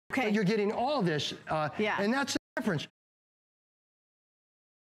Okay. But you're getting all this, yeah. And that's the difference.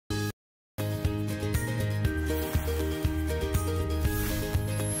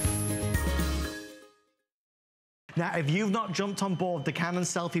 Now, if you've not jumped on board the Canon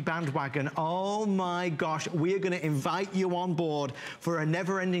selfie bandwagon, oh my gosh, we are going to invite you on board for a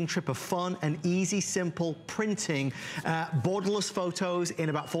never-ending trip of fun and easy, simple printing, borderless photos in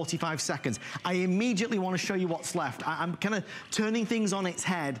about 45 seconds. I immediately want to show you what's left. I'm kind of turning things on its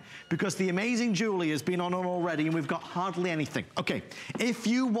head because the amazing Julie has been on already and we've got hardly anything. Okay, if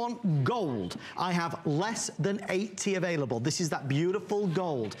you want gold, I have less than 80 available. This is that beautiful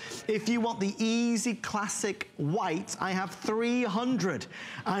gold. If you want the easy, classic white, I have 300.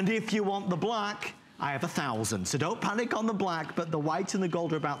 And if you want the black, I have 1,000. So don't panic on the black, but the white and the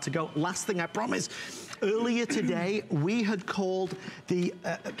gold are about to go. Last thing I promise. Earlier today, we had called the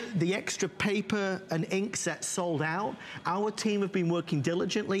extra paper and ink set sold out. Our team have been working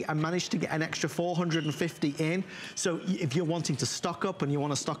diligently and managed to get an extra 450 in. So if you're wanting to stock up and you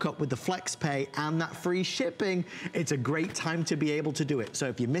want to stock up with the flex pay and that free shipping, it's a great time to be able to do it. So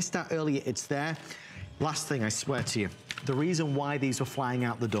if you missed out earlier, it's there. Last thing, I swear to you, the reason why these were flying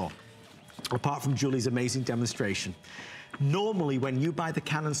out the door, apart from Julie's amazing demonstration, normally when you buy the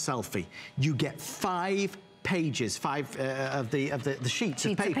Canon selfie, you get 5 pages, of the sheets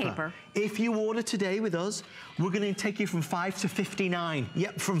of paper. If you order today with us, we're going to take you from 5 to 59.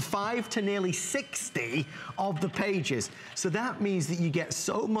 Yep, from 5 to nearly 60 of the pages. So that means that you get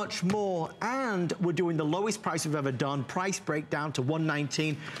so much more, and we're doing the lowest price we've ever done. Price breakdown to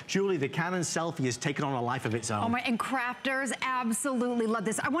 $119. Julie, the Canon selfie has taken on a life of its own. Oh my, and crafters absolutely love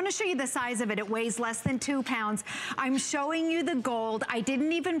this. I want to show you the size of it. It weighs less than 2 pounds. I'm showing you the gold. I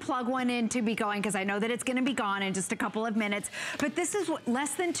didn't even plug one in to be going because I know that it's going to be gone in just a couple of minutes. But this is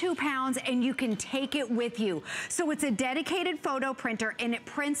less than 2 pounds, and you can take it with you. So it's a dedicated photo printer, and it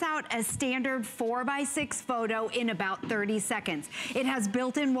prints out a standard 4x6 photo in about 30 seconds. It has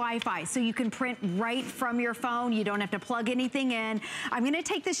built-in Wi-Fi, so you can print right from your phone. You don't have to plug anything in. I'm going to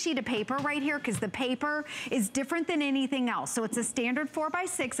take this sheet of paper right here because the paper is different than anything else. So it's a standard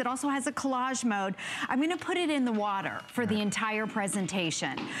 4x6. It also has a collage mode. I'm going to put it in the water for the entire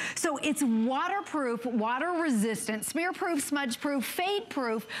presentation. So it's waterproof, water resistant, smear proof, smudge proof, fade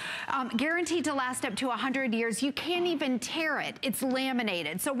proof, guaranteed to last up to 100 years. You can't even tear it. It's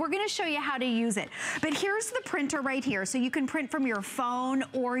laminated. So we're going to show you how to use it. But here's the printer right here. So you can print from your phone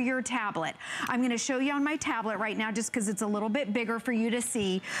or your tablet. I'm going to show you on my tablet right now just because it's a little bit bigger for you to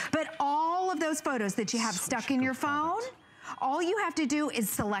see. But all of those photos that you have stuck in your phone, all you have to do is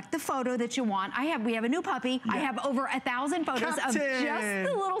select the photo that you want. We have a new puppy. Yeah. I have over 1,000 photos of just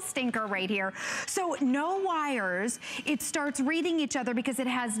the little stinker right here. So no wires. It starts reading each other because it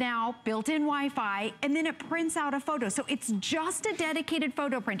has now built-in Wi-Fi, and then it prints out a photo. So it's just a dedicated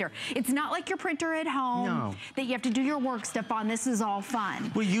photo printer. It's not like your printer at home that you have to do your work stuff on. This is all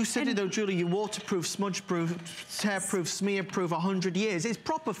fun. Well, you said it though, Julie, you're waterproof, smudge-proof, tear-proof, smear-proof, 100 years. It's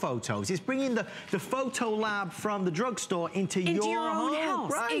proper photos. It's bringing the photo lab from the drugstore into your own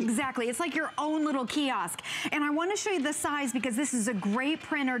house. Right. Exactly. It's like your own little kiosk. And I want to show you the size because this is a great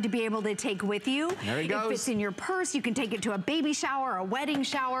printer to be able to take with you. There it goes. It fits in your purse. You can take it to a baby shower, a wedding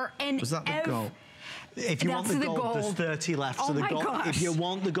shower, and was that the goal? If you want the gold, there's 30 left. Oh, so the my gold, gosh. if you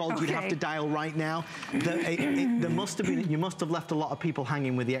want the gold, you'd have to dial right now. There must have been, you must have left a lot of people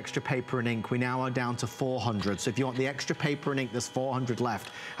hanging with the extra paper and ink. We now are down to 400. So if you want the extra paper and ink, there's 400 left.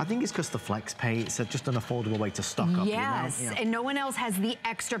 I think it's because the flex pay, it's just an affordable way to stock up. Yes, and no one else has the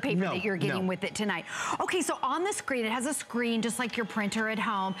extra paper that you're getting with it tonight. Okay, so on the screen, it has a screen just like your printer at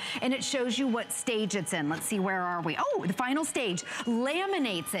home, and it shows you what stage it's in. Let's see, where are we? Oh, the final stage.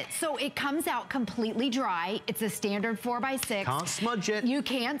 Laminates it. So it comes out completely dry. It's a standard 4x6. Can't smudge it. You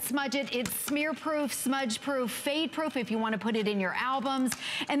can't smudge it. It's smear proof, smudge proof, fade proof if you want to put it in your albums.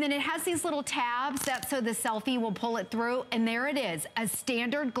 And then it has these little tabs that's so the selfie will pull it through. And there it is, a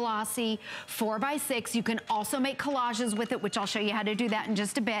standard glossy 4x6. You can also make collages with it, which I'll show you how to do that in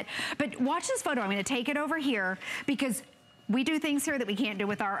just a bit. But watch this photo. I'm going to take it over here because we do things here that we can't do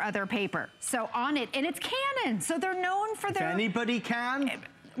with our other paper. So on it, and it's Canon, so they're known for their... If anybody can...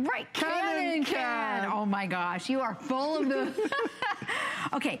 Right, Canon can. Oh my gosh, you are full of the...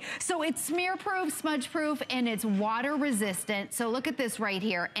 Okay, so it's smear proof, smudge proof, and it's water resistant. So look at this right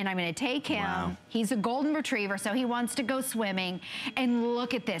here, and I'm gonna take him. Wow. He's a golden retriever, so he wants to go swimming. And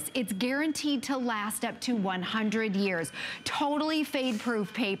look at this, it's guaranteed to last up to 100 years. Totally fade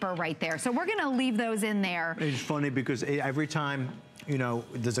proof paper right there. So we're gonna leave those in there. It's funny because every time, you know,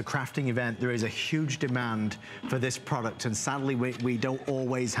 there's a crafting event, there is a huge demand for this product, and sadly we don't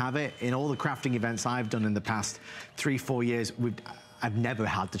always have it. In all the crafting events I've done in the past 3-4 years, I've never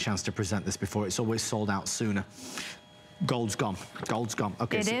had the chance to present this before. It's always sold out sooner. Gold's gone. Gold's gone.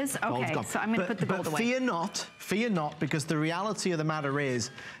 Okay, it is? Okay, so I'm going to put the gold away. Fear not, because the reality of the matter is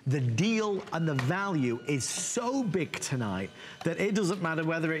the deal and the value is so big tonight that it doesn't matter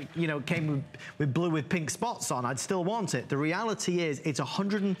whether it, you know, came with blue with pink spots on. I'd still want it. The reality is it's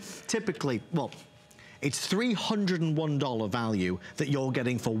it's $301 value that you're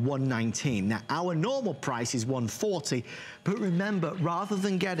getting for $119. Now, our normal price is $140, but remember, rather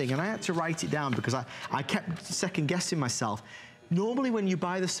than getting, and I had to write it down because I kept second guessing myself, normally when you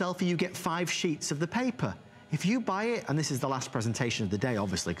buy the selfie, you get 5 sheets of the paper. If you buy it, and this is the last presentation of the day,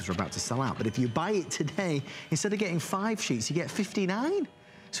 obviously, because we're about to sell out, but if you buy it today, instead of getting 5 sheets, you get 59.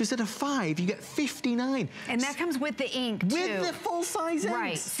 So instead of 5, you get 59. And that comes with the ink, too. With the full-size inks.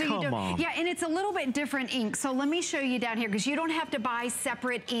 Right. So Come on. Yeah, and it's a little bit different ink. So let me show you down here, because you don't have to buy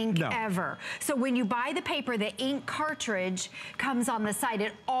separate ink ever. So when you buy the paper, the ink cartridge comes on the side.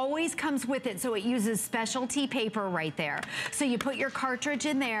 It always comes with it, so it uses specialty paper right there. So you put your cartridge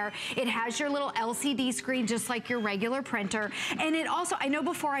in there. It has your little LCD screen, just like your regular printer. And it also, I know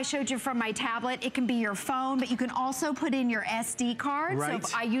before I showed you from my tablet, it can be your phone, but you can also put in your SD card. Right.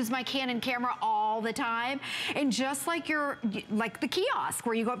 So I use my Canon camera all the time, and just like the kiosk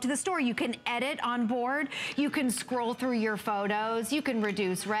where you go up to the store, you can edit on board, you can scroll through your photos, you can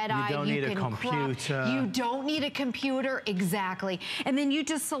reduce red eye, you don't need a computer. You don't need a computer, exactly. And then you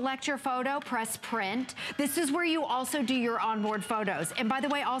just select your photo, press print. This is where you also do your onboard photos. And by the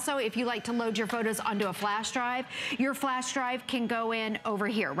way, also, if you like to load your photos onto a flash drive, your flash drive can go in over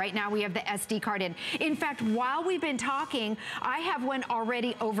here. Right now we have the SD card in. In fact, while we've been talking, I have one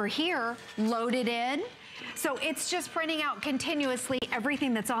already over here loaded in. So it's just printing out continuously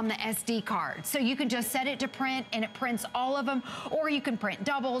everything that's on the SD card. So you can just set it to print and it prints all of them, or you can print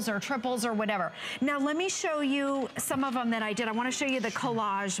doubles or triples or whatever. Now let me show you some of them that I did. I want to show you the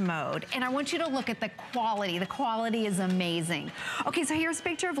collage mode, and I want you to look at the quality. The quality is amazing. Okay, so here's a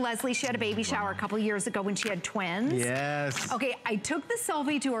picture of Leslie. She had a baby shower a couple years ago when she had twins. Yes. Okay, I took the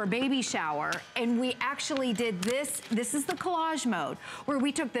selfie to her baby shower, and we actually did this. This is the collage mode, where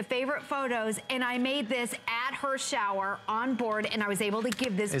we took the favorite photos, and I made this at her shower on board, and I was able to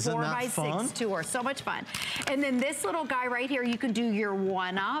give this 4x6 to her. So much fun. And then this little guy right here, you can do your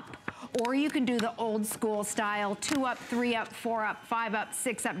 1-up, or you can do the old school style, 2-up, 3-up, 4-up, 5-up,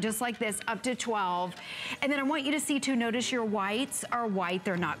 6-up, just like this, up to 12. And then I want you to see too, notice your whites are white.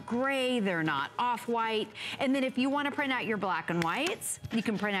 They're not gray, they're not off-white. And then if you want to print out your black and whites, you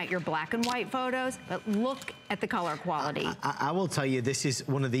can print out your black and white photos, but look at the color quality. I will tell you, this is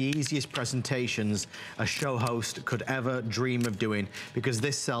one of the easiest presentations a show host could ever dream of doing, because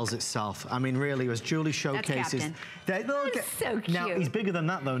this sells itself. I mean, really, as Julie showcases. That's so cute. Now, he's bigger than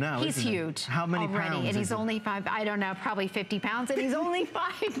that, though, now, He's huge. How many pounds? And he's only 5, I don't know, probably 50 pounds, and he's only 5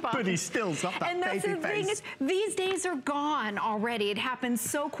 pounds. But he's still got that and that's baby the thing face. is, these days are gone already. It happened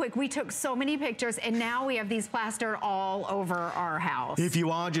so quick. We took so many pictures, and now we have these plastered all over our house. If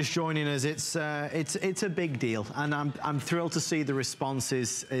you are just joining us, it's a big deal, and I'm thrilled to see the response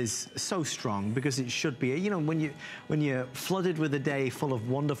is so strong, because it should be. You know, when you're flooded with a day full of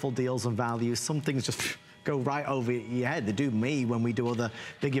wonderful deals and values, some things just go right over your head. They do me when we do other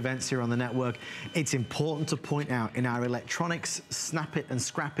big events here on the network. It's important to point out, in our electronics snap it and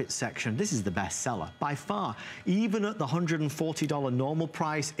scrap it section, this is the best seller by far. Even at the $140 normal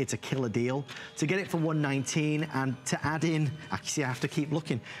price, it's a killer deal. To get it for $119 and to add in, actually I have to keep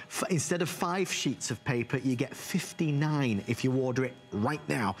looking, instead of 5 sheets of paper, you get 59 if you order it right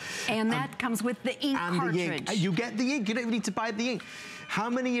now. And that comes with the ink cartridge. The ink. You get the ink, you don't even need to buy the ink. How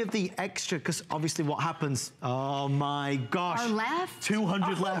many of the extra, because obviously what happens, oh my gosh. Are left?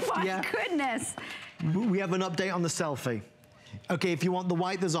 200 left, yeah. Oh my goodness. We have an update on the selfie. Okay, if you want the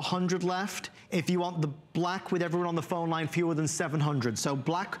white, there's 100 left. If you want the black, with everyone on the phone line, fewer than 700. So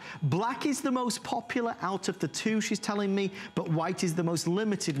black is the most popular out of the 2, she's telling me, but white is the most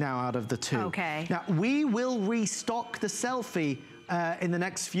limited now out of the 2. Okay. Now, we will restock the selfie in the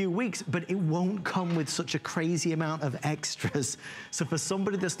next few weeks, but it won't come with such a crazy amount of extras. So for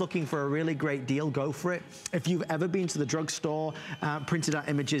somebody that's looking for a really great deal, go for it. If you've ever been to the drugstore, printed out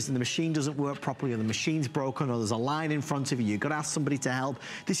images, and the machine doesn't work properly, or the machine's broken, or there's a line in front of you, you've got to ask somebody to help.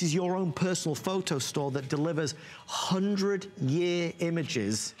 This is your own personal photo store that delivers 100-year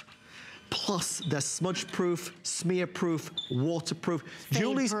images Plus, they're smudge-proof, smear-proof, waterproof.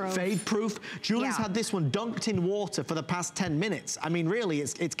 Julie's fade-proof. Julie's had this one dunked in water for the past 10 minutes. I mean, really,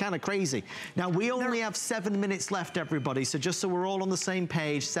 it's kind of crazy. Now, we only have 7 minutes left, everybody, so just so we're all on the same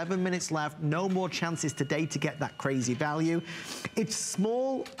page, 7 minutes left, no more chances today to get that crazy value. It's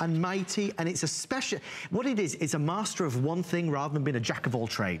small and mighty, and it's a special, what it is, it's a master of one thing rather than being a jack of all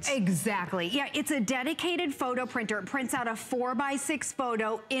trades. Exactly. Yeah, it's a dedicated photo printer. It prints out a 4x6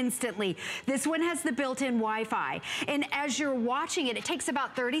 photo instantly. This one has the built-in Wi-Fi. And as you're watching it, it takes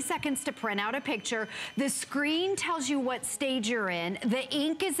about 30 seconds to print out a picture. The screen tells you what stage you're in. The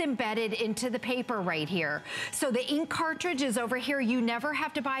ink is embedded into the paper right here. So the ink cartridge is over here. You never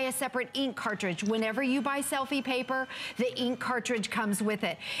have to buy a separate ink cartridge. Whenever you buy selfie paper, the ink cartridge comes with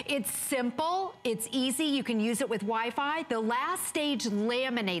it. It's simple, it's easy, you can use it with Wi-Fi. The last stage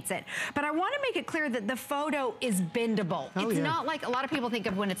laminates it. But I want to make it clear that the photo is bendable. It's not like a lot of people think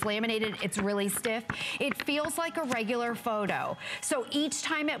of when it's laminated, it's really stiff. It feels like a regular photo. So each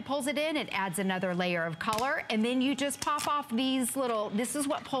time it pulls it in, it adds another layer of color, and then you just pop off these little, this is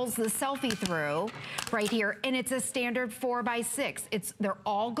what pulls the selfie through right here, and it's a standard 4x6. They're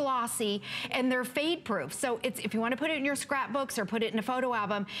all glossy, and they're fade proof. So if you want to put it in your scrapbooks or put it in a photo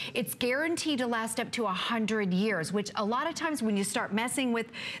album, it's guaranteed to last up to 100 years, which a lot of times when you start messing with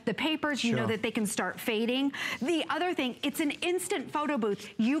the papers, you know that they can start fading. The other thing, it's an instant photo booth.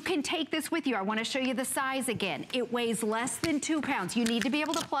 You can take this with you. I want to show you the size again. It weighs less than 2 pounds. You need to be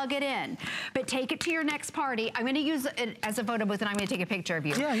able to plug it in, but take it to your next party. I'm going to use it as a photo booth, and I'm going to take a picture of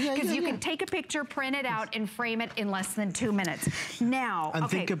you. Because you can take a picture, print it out, and frame it in less than 2 minutes. Now, and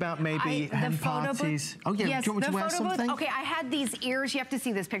think about maybe hen parties. Oh yeah, yes, do you want me to wear something? Okay, I had these ears. You have to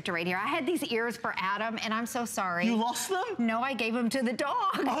see this picture right here. I had these ears for Adam, and I'm so sorry. You lost them? No, I gave them to the dog.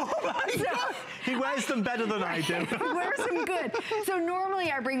 Oh my God. He wears them better than I do. He wears them good. So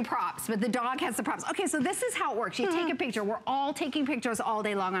normally I bring props, but the dog has the props. Okay, so this is how it works. You take a picture. We're all taking pictures all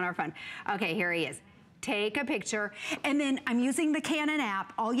day long on our phone. Okay, here he is. Take a picture, and then I'm using the Canon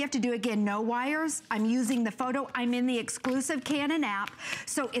app. All you have to do, again, no wires. I'm using the photo. I'm in the exclusive Canon app,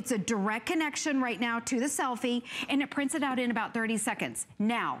 so it's a direct connection right now to the selfie, and it prints it out in about 30 seconds.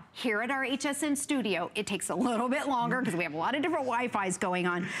 Now, here at our HSN studio, it takes a little bit longer because we have a lot of different Wi-Fis going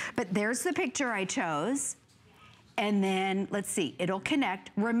on, but there's the picture I chose. And then, let's see, it'll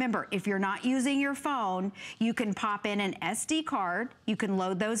connect. Remember, if you're not using your phone, you can pop in an SD card. You can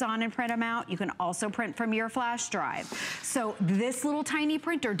load those on and print them out. You can also print from your flash drive. So this little tiny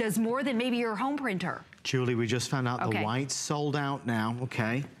printer does more than maybe your home printer. Julie, we just found out the white's sold out now,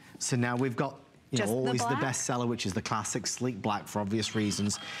 okay? So now we've got, you know, always the bestseller, which is the classic sleek black for obvious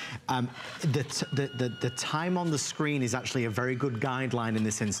reasons. The time on the screen is actually a very good guideline in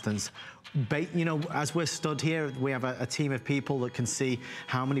this instance. You know, as we're stood here, we have a team of people that can see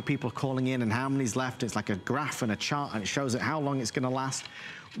how many people are calling in and how many's left. It's like a graph and a chart, and it shows it how long it's going to last.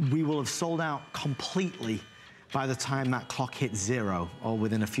 We will have sold out completely by the time that clock hits 0, or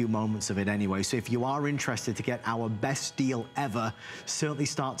within a few moments of it anyway. So if you are interested to get our best deal ever, certainly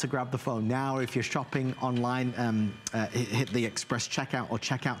start to grab the phone now. If you're shopping online, hit the express checkout or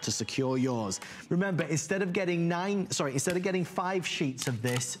checkout to secure yours. Remember, instead of getting 5 sheets of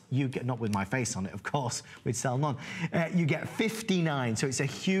this, you get, not with my face on it, of course, we'd sell none. You get 59, so it's a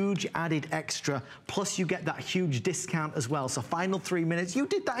huge added extra, plus you get that huge discount as well. So final 3 minutes, you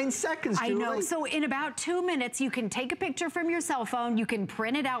did that in seconds, Julie. I know, so in about 2 minutes, you can take a picture from your cell phone, you can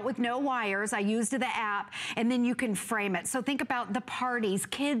print it out with no wires, I used the app, and then you can frame it. So think about the parties,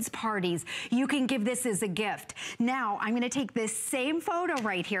 kids' parties. You can give this as a gift. Now, I'm gonna take this same photo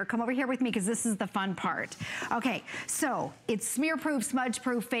right here, come over here with me because this is the fun part. Okay, so it's smear-proof,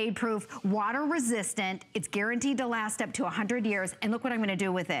 smudge-proof, fade-proof, water-resistant, it's guaranteed to last up to 100 years, and look what I'm gonna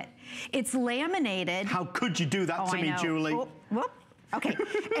do with it. It's laminated. How could you do that to me, Julie? Whoop. Okay,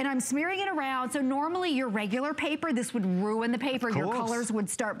 and I'm smearing it around. So normally your regular paper, this would ruin the paper. Your colors would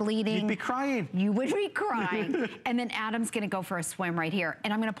start bleeding. You'd be crying. You would be crying. And then Adam's gonna go for a swim right here.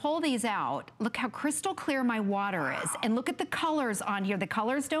 And I'm gonna pull these out. Look how crystal clear my water is. And look at the colors on here. The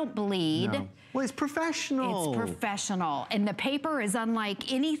colors don't bleed. No. Well, it's professional. It's professional. And the paper is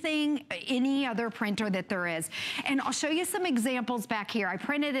unlike anything, any other printer that there is. And I'll show you some examples back here. I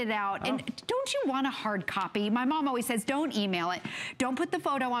printed it out. And don't you want a hard copy? My mom always says, don't email it. Don't put the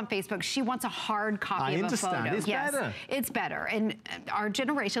photo on Facebook. She wants a hard copy of a photo. I understand. It's better. It's better. And our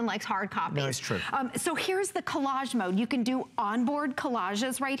generation likes hard copies. No, it's true. So here's the collage mode. You can do onboard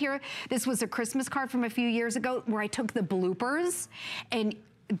collages right here. This was a Christmas card from a few years ago where I took the bloopers and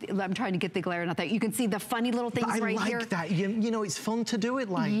I'm trying to get the glare, not that. You can see the funny little things right here. I like that. You know, it's fun to do it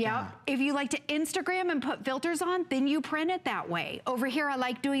like that. Yep. If you like to Instagram and put filters on, then you print it that way. Over here, I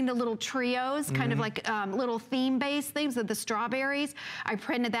like doing the little trios, kind of like little theme-based things with the strawberries. I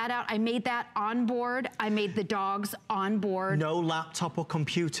printed that out. I made that on board. I made the dogs on board. No laptop or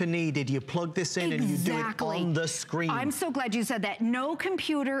computer needed. You plug this in and you do it on the screen. I'm so glad you said that. No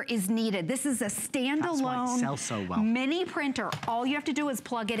computer is needed. This is a standalone mini printer. All you have to do is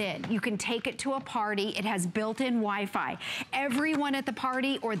plug it in. You can take it to a party. It has built-in Wi-Fi. Everyone at the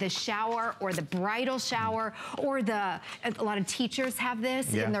party or the shower or the bridal shower or a lot of teachers have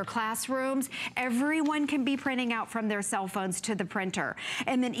this in their classrooms. Everyone can be printing out from their cell phones to the printer.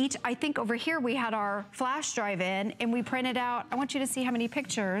 And then I think over here we had our flash drive in and we printed out, I want you to see how many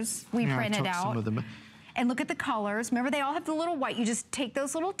pictures we printed out. Some of them. And look at the colors. Remember, they all have the little white. You just take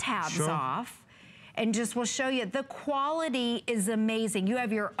those little tabs off and just will show you. The quality is amazing. You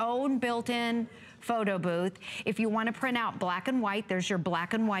have your own built-in photo booth. If you want to print out black and white, there's your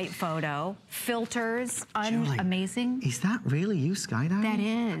black and white photo. Filters, amazing. Is that really you skydiving? That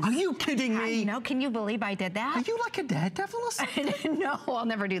is. Are you kidding me? No, can you believe I did that? Are you like a daredevil or something? No, I'll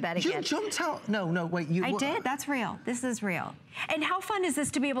never do that again. You jumped out. No, wait. I did. That's real. This is real. And how fun is this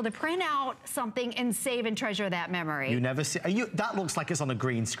to be able to print out something and save and treasure that memory? You never see. That looks like it's on a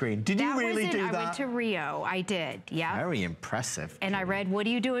green screen. Did you really do that? I went to Rio. I did. Yeah. Very impressive. And I read, what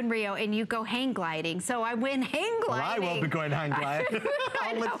do you do in Rio? And you go hang gliding. So I went hang gliding. Well, I won't be going hang gliding.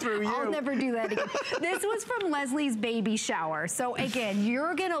 I'll live through you. I'll never do that again. This was from Leslie's baby shower. So again,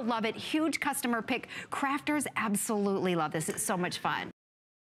 you're gonna love it. Huge customer pick. Crafters absolutely love this. It's so much fun.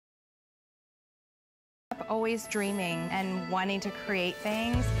 Always dreaming and wanting to create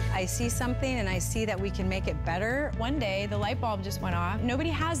things. I see something and I see that we can make it better. One day, the light bulb just went off. Nobody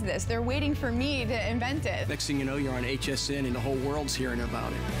has this. They're waiting for me to invent it. Next thing you know, you're on HSN and the whole world's hearing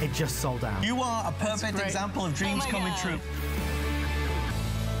about it. It just sold out. You are a perfect example of dreams coming true.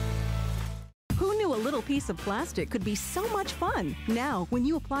 Who knew a little piece of plastic could be so much fun? Now, when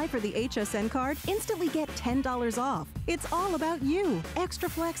you apply for the HSN card, instantly get $10 off. It's all about you. Extra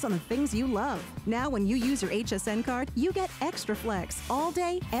flex on the things you love. Now, when you use your HSN card, you get extra flex all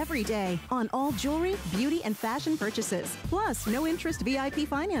day, every day on all jewelry, beauty, and fashion purchases. Plus, no interest VIP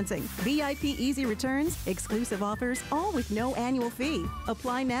financing, VIP easy returns, exclusive offers, all with no annual fee.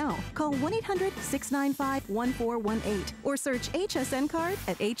 Apply now. Call 1-800-695-1418 or search HSN card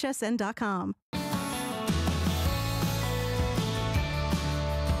at hsn.com.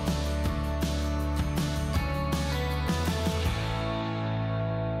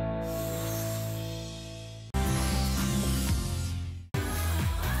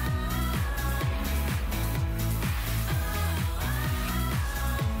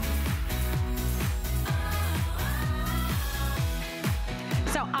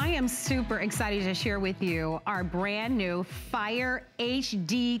 I am super excited to share with you our brand new Fire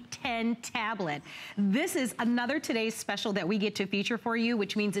HD 10 tablet. This is another today's special that we get to feature for you,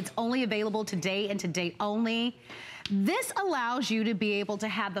 which means it's only available today and today only. This allows you to be able to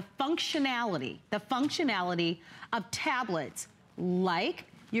have the functionality of tablets like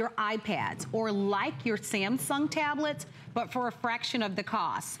your iPads or like your Samsung tablets, but for a fraction of the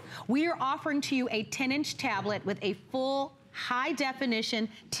cost. We are offering to you a 10-inch tablet with a full high definition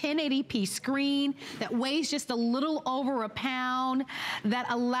 1080p screen that weighs just a little over a pound, that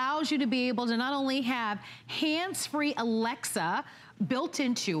allows you to be able to not only have hands-free Alexa built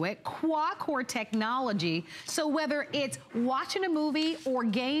into it, quad-core technology, so whether it's watching a movie or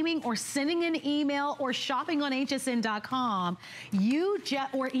gaming or sending an email or shopping on hsn.com,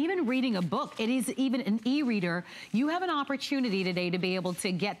 or even reading a book, it is even an e-reader, you have an opportunity today to be able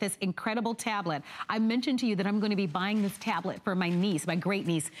to get this incredible tablet. I mentioned to you that I'm going to be buying this tablet for my niece, my great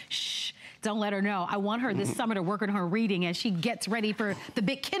niece. Shh. Don't let her know. I want her this summer to work on her reading as she gets ready for the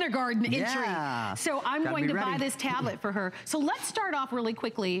big kindergarten entry. So I'm going to buy this tablet for her. So let's start off really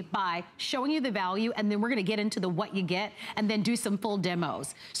quickly by showing you the value, and then we're gonna get into the what you get and then do some full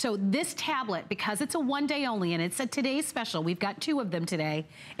demos. So this tablet, because it's a one day only and it's a today's special, we've got 2 of them today,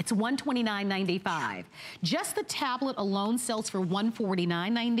 it's $129.95. Just the tablet alone sells for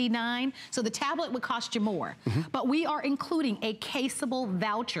 $149.99. So the tablet would cost you more. But we are including a caseable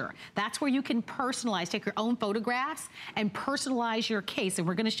voucher. That's where you can personalize, take your own photographs and personalize your case. And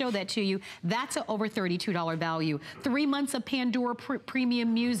we're gonna show that to you. That's an over $32 value. 3 months of Pandora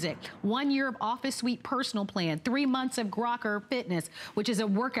premium music, 1 year of Office Suite personal plan, 3 months of Grokr Fitness, which is a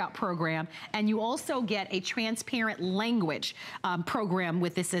workout program. And you also get a transparent language program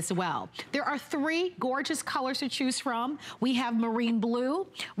with this as well. There are 3 gorgeous colors to choose from. We have marine blue,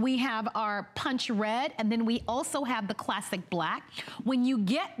 we have our punch red, and then we also have the classic black. When you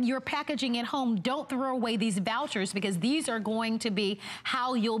get your packaging at home, don't throw away these vouchers, because these are going to be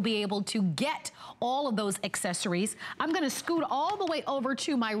how you'll be able to get all of those accessories. I'm gonna scoot all the way over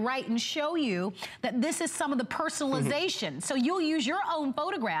to my right and show you that this is some of the personalization. So you'll use your own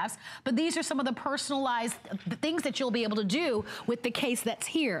photographs, but these are some of the personalized things that you'll be able to do with the case that's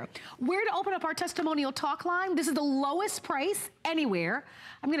here. We're to open up our testimonial talk line. This is the lowest price anywhere.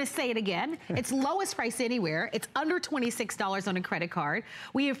 I'm gonna say it again. It's lowest price anywhere. It's under $26 on a credit card.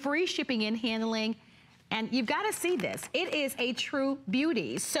 We have free shipping and handling, and you've gotta see this. It is a true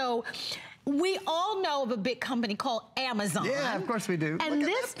beauty. So we all know of a big company called Amazon. Yeah, of course we do. And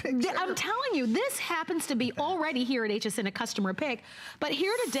this, I'm telling you, this happens to be already here at HSN a customer pick. But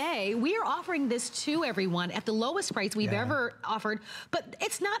here today, we are offering this to everyone at the lowest price we've ever offered. But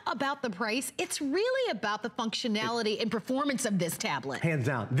it's not about the price. It's really about the functionality and performance of this tablet. Hands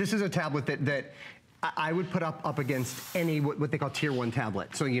down. This is a tablet that I would put up against any what they call tier 1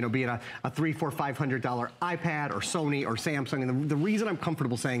 tablet. So, you know, be it a $300, $400, $500 iPad or Sony or Samsung. And the reason I'm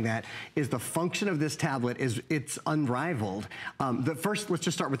comfortable saying that is the function of this tablet it's unrivaled. First, let's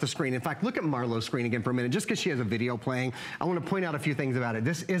just start with the screen. In fact, look at Marlo's screen again for a minute, just because she has a video playing. I want to point out a few things about it.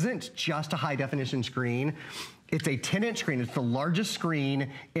 This isn't just a high definition screen. It's a 10-inch screen. It's the largest screen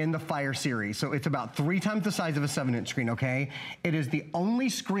in the Fire series. So it's about 3 times the size of a 7-inch screen, okay? It is the only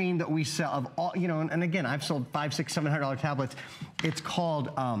screen that we sell of all, you know, and again, I've sold $500, $600, $700 tablets. It's called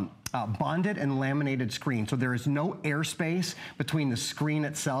bonded and laminated screen. So there is no airspace between the screen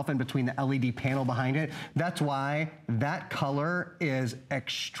itself and between the LED panel behind it. That's why that color is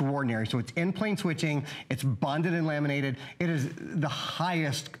extraordinary. So it's in-plane switching, it's bonded and laminated. It is the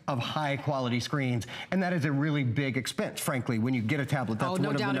highest of high quality screens. And that is a really big expense, frankly, when you get a tablet. That's one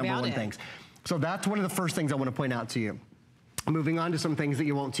of the number one things. So that's one of the first things I want to point out to you. Moving on to some things that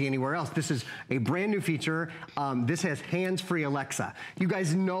you won't see anywhere else. This is a brand new feature. This has hands-free Alexa. You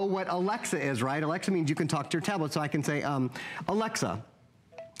guys know what Alexa is, right? Alexa means you can talk to your tablet. So I can say, Alexa,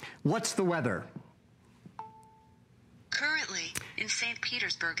 what's the weather? Currently, in St.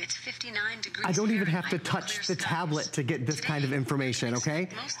 Petersburg, it's 59 degrees. I don't even have to touch the tablet to get this kind of information, okay?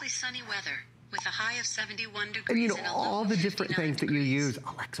 Mostly sunny weather, with a high of 71 degrees. And you know, all the different things that you use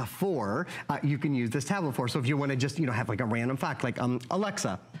Alexa for, you can use this tablet for. So if you want to just, you know, have like a random fact, like,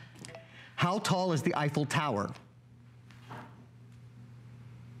 Alexa, how tall is the Eiffel Tower?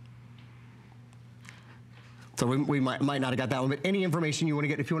 So we might not have got that one, but any information you want to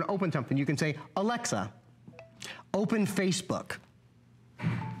get, if you want to open something, you can say, Alexa, open Facebook.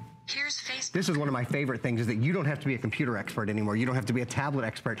 Here's Facebook. This is one of my favorite things, is that you don't have to be a computer expert anymore. You don't have to be a tablet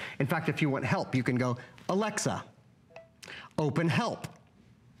expert. In fact, if you want help, you can go, Alexa, open help.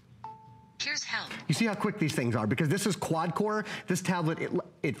 Here's help. You see how quick these things are? Because this is quad core. This tablet,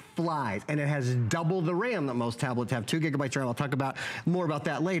 it flies, and it has double the RAM that most tablets have, 2 gigabytes RAM. I'll talk more about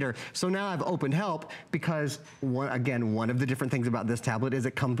that later. So now I've opened help because, one of the different things about this tablet is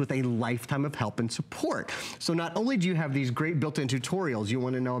it comes with a lifetime of help and support. So not only do you have these great built-in tutorials, you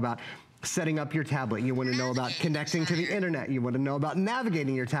want to know about setting up your tablet, you want to know about connecting to the internet, you want to know about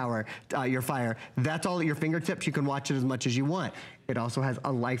navigating your your Fire. That's all at your fingertips. You can watch it as much as you want. It also has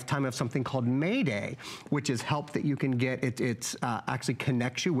a lifetime of something called Mayday, which is help that you can get. It actually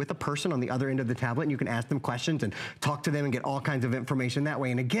connects you with a person on the other end of the tablet, and you can ask them questions and talk to them and get all kinds of information that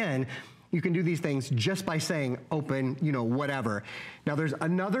way. And again, you can do these things just by saying open, you know, whatever. Now there's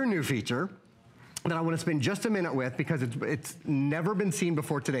another new feature that I want to spend just a minute with, because it's never been seen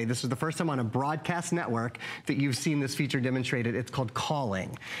before today. This is the first time on a broadcast network that you've seen this feature demonstrated. It's called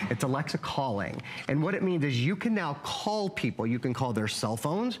calling. It's Alexa calling. And what it means is you can now call people. You can call their cell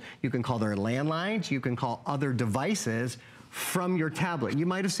phones, you can call their landlines, you can call other devices from your tablet. You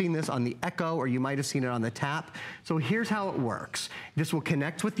might have seen this on the Echo, or you might have seen it on the Tap. So here's how it works. This will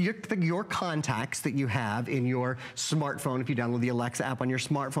connect with your contacts that you have in your smartphone, if you download the Alexa app on your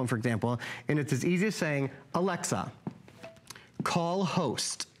smartphone, for example, and it's as easy as saying, Alexa, call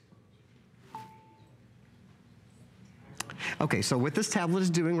host. Okay, so what this tablet is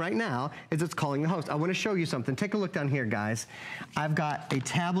doing right now is it's calling the host. I want to show you something. Take a look down here, guys. I've got a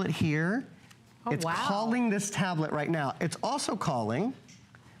tablet here. Oh, it's calling this tablet right now. It's also calling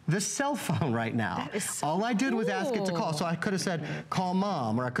the cell phone right now. That is so All I did was ask it to call. So I could have said, call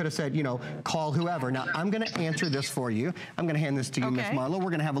mom, or I could have said, you know, call whoever. Now, I'm gonna answer this for you. I'm gonna hand this to you, Miss Marlo.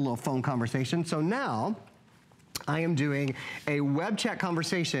 We're gonna have a little phone conversation. So now, I am doing a web chat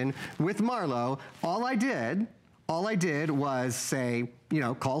conversation with Marlo. All I did was say, you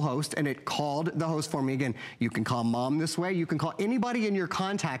know, call host, and it called the host for me. Again, you can call mom this way. You can call anybody in your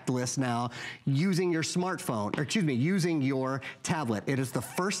contact list now using your smartphone, or excuse me, using your tablet. It is the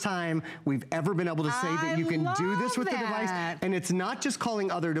first time we've ever been able to say that you can do this with the device. And it's not just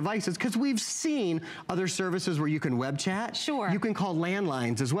calling other devices, because we've seen other services where you can web chat. Sure. You can call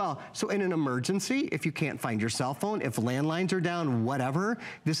landlines as well. So in an emergency, if you can't find your cell phone, if landlines are down, whatever,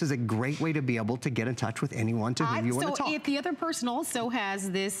 this is a great way to be able to get in touch with anyone to whom you want to talk. So if the other person also has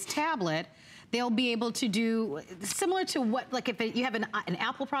this tablet, they'll be able to do similar to what, like if you have an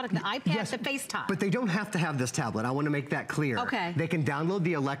Apple product, the iPad, the FaceTime. But they don't have to have this tablet. I want to make that clear. Okay. They can download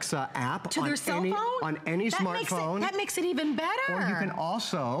the Alexa app to their cell phone? On any smartphone. That makes it even better. Or you can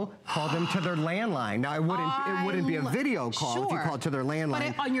also call them to their landline. Now, it wouldn't be a video call if you called to their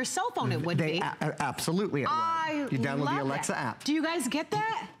landline. But on your cell phone, it would be. Absolutely, it would. You download the Alexa app. Do you guys get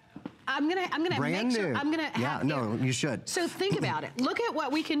that? I'm gonna Brand make sure. new. I'm gonna have you should. So think about it. Look at what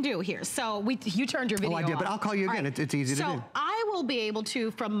we can do here. So you turned your video off. Oh, I did, but I'll call you again. Right. It's easy to do. So I will be able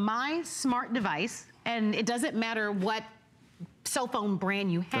to, from my smart device, and it doesn't matter what cell phone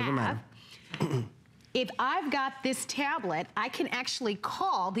brand you have. Doesn't matter. If I've got this tablet, I can actually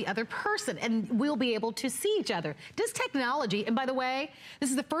call the other person and we'll be able to see each other. This technology, and by the way, this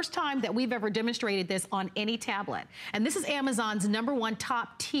is the first time that we've ever demonstrated this on any tablet. And this is Amazon's #1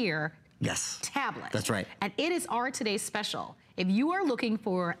 top tier tablet. That's right. And it is our today's special. If you are looking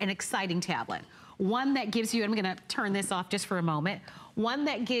for an exciting tablet, one that gives you, I'm gonna turn this off just for a moment, one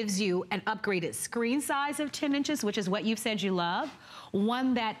that gives you an upgraded screen size of 10 inches, which is what you've said you love,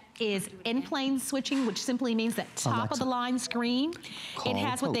 one that is in-plane switching, which simply means that top of the line screen. It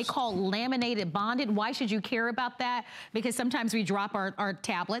has what they call laminated bonded. Why should you care about that? Because sometimes we drop our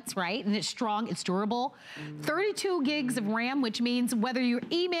tablets, right? And it's strong, it's durable. 32 gigs of RAM, which means whether you're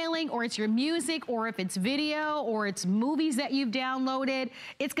emailing or it's your music or if it's video or it's movies that you've downloaded,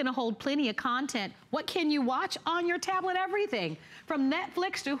 it's gonna hold plenty of content. What can you watch on your tablet? Everything. From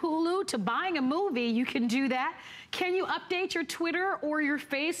Netflix to Hulu to buying a movie, you can do that. Can you update your Twitter or your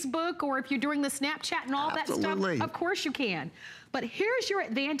Facebook, or if you're doing the Snapchat and all that stuff? Of course you can. But here's your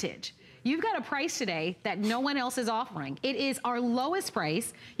advantage. You've got a price today that no one else is offering. It is our lowest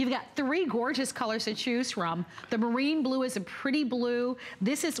price. You've got 3 gorgeous colors to choose from. The marine blue is a pretty blue.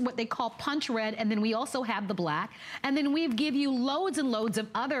 This is what they call punch red, and then we also have the black. And then we give you loads and loads of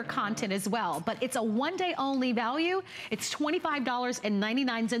other content as well. But it's a one-day only value. It's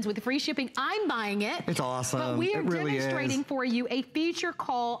 $25.99 with free shipping. I'm buying it. It's awesome. But we are demonstrating for you a feature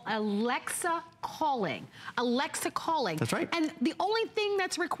called Alexa Calling. Alexa Calling. That's right. And the only thing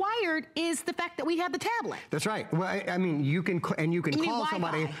that's required is the fact that we have the tablet. That's right. Well, I mean, you can call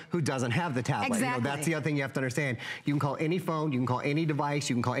somebody who doesn't have the tablet. Exactly. You know, that's the other thing you have to understand. You can call any phone, you can call any device,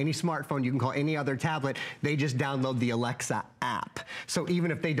 you can call any smartphone, you can call any other tablet. They just download the Alexa app. So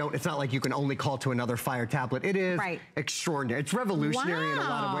even if they don't, it's not like you can only call to another Fire tablet. It is extraordinary. It's revolutionary in a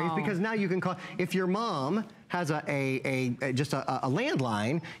lot of ways, because now you can call, if your mom has just a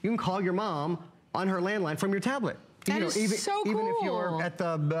landline, you can call your mom on her landline from your tablet. That is so cool. Even if you're at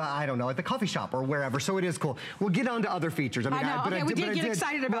the, I don't know, at the coffee shop or wherever. So it is cool. We'll get on to other features. I know. Okay, we did get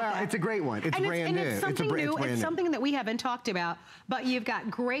excited about that. It's a great one. It's brand new. It's something new. It's something that we haven't talked about. But you've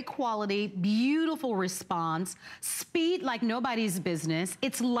got great quality, beautiful response, speed like nobody's business.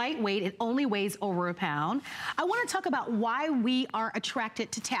 It's lightweight. It only weighs over a pound. I want to talk about why we are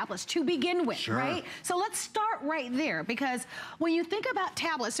attracted to tablets to begin with, right? So let's start right there, because when you think about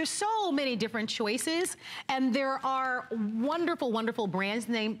tablets, there's so many different choices, and there are wonderful, wonderful brands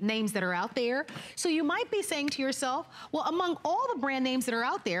names that are out there. So you might be saying to yourself, well, among all the brand names that are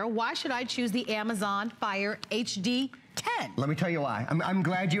out there, why should I choose the Amazon Fire HD 10? Let me tell you why. I'm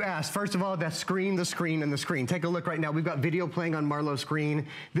glad you asked. First of all, that screen, the screen, and the screen. Take a look right now. We've got video playing on Marlo's screen.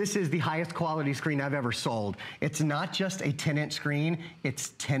 This is the highest quality screen I've ever sold. It's not just a 10-inch screen, it's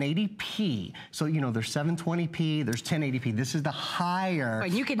 1080p. So, you know, there's 720p, there's 1080p. This is the higher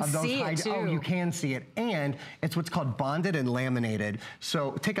but you can of those see high, it too. Oh, you can see it. And it's what's called bonded and laminated.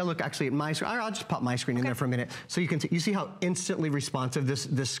 So take a look actually at my screen. I'll just pop my screen in there for a minute. So you can see how instantly responsive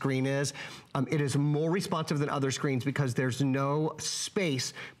this screen is. It is more responsive than other screens because because there's no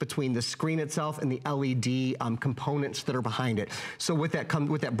space between the screen itself and the LED components that are behind it. So what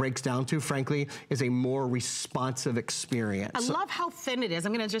that breaks down to, frankly, is a more responsive experience. I love how thin it is.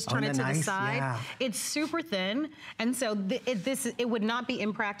 I'm gonna just turn it to the side. Yeah. It's super thin, and so it would not be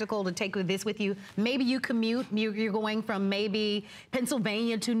impractical to take this with you. Maybe you commute, you're going from maybe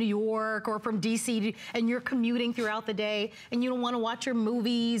Pennsylvania to New York or from DC, and you're commuting throughout the day, and you don't wanna watch your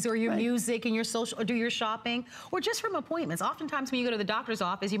movies or your music and your social, or do your shopping, or just from appointments. Oftentimes when you go to the doctor's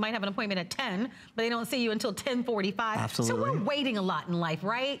office, you might have an appointment at 10, but they don't see you until 10:45. Absolutely. So we're waiting a lot in life,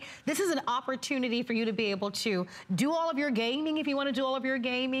 right? This is an opportunity for you to be able to do all of your gaming if you want to do all of your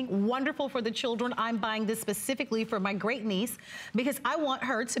gaming. Wonderful for the children. I'm buying this specifically for my great niece because I want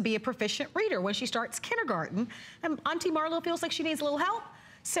her to be a proficient reader when she starts kindergarten. And Auntie Marlo feels like she needs a little help.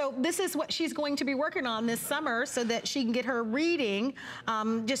 So this is what she's going to be working on this summer so that she can get her reading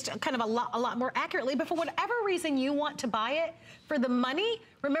just kind of a lot more accurately. But for whatever reason you want to buy it, for the money,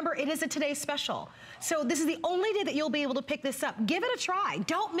 remember it is a today's special. So this is the only day that you'll be able to pick this up. Give it a try,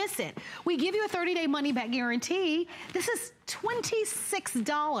 don't miss it. We give you a 30-day money-back guarantee. This is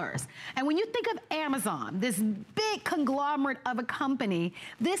 $26. And when you think of Amazon, this big conglomerate of a company,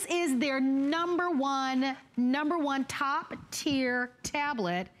 this is their number one top tier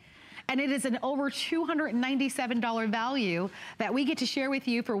tablet. And it is an over $297 value that we get to share with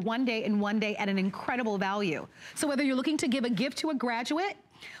you for one day and one day at an incredible value. So whether you're looking to give a gift to a graduate,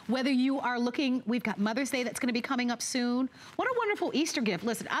 whether you are looking, we've got Mother's Day that's gonna be coming up soon. What a wonderful Easter gift.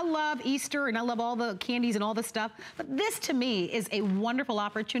 Listen, I love Easter and I love all the candies and all the stuff, but this to me is a wonderful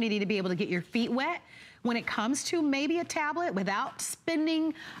opportunity to be able to get your feet wet when it comes to maybe a tablet without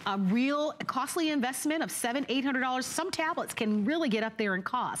spending a real costly investment of $700, $800. Some tablets can really get up there in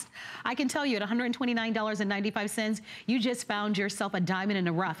cost. I can tell you at $129.95, you just found yourself a diamond in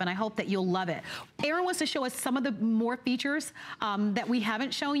the rough, and I hope that you'll love it. Aaron wants to show us some of the more features that we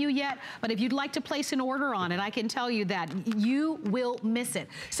haven't shown you yet, but if you'd like to place an order on it, I can tell you that you will miss it.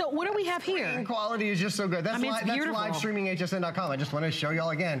 So what do we have here? Screen quality is just so good. That's, that's live streaming HSN.com. I just want to show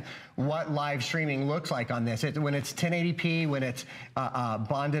y'all again what live streaming looks like on this. When it's 1080p, when it's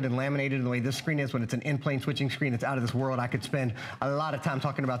bonded and laminated the way this screen is, when it's an in-plane switching screen, it's out of this world. I could spend a lot of time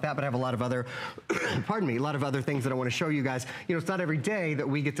talking about that, but I have a lot of other, pardon me, a lot of other things that I want to show you guys. You know, it's not every day that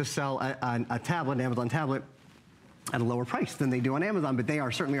we get to sell a tablet, an Amazon tablet, at a lower price than they do on Amazon, but they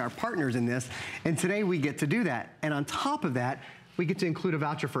are certainly our partners in this. And today we get to do that. And on top of that, we get to include a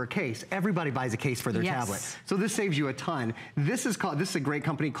voucher for a case. Everybody buys a case for their tablet. So this saves you a ton. This is a great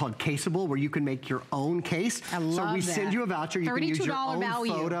company called Caseable, where you can make your own case. I love so we send you a voucher. You can use your own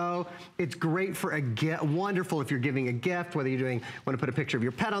value. photo. It's great for a gift. Wonderful if you're giving a gift, whether you're want to put a picture of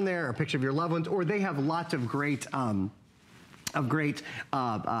your pet on there or a picture of your loved ones, or they have lots of great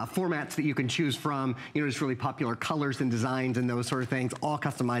formats that you can choose from, you know, just really popular colors and designs and those sort of things, all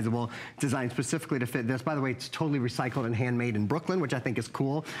customizable, designed specifically to fit this. By the way, it's totally recycled and handmade in Brooklyn, which I think is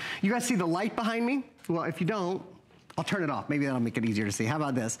cool. You guys see the light behind me? Well, if you don't, I'll turn it off. Maybe that'll make it easier to see. How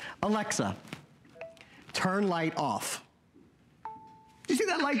about this? Alexa, turn light off. Did you see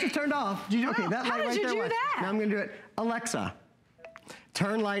that light just turned off? Okay, that light right there. How did you do that? Now I'm gonna do it. Alexa,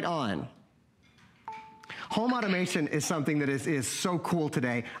 turn light on. Home automation is something that is so cool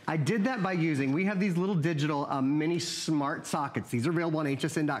today. I did that by we have these little digital mini smart sockets. These are available on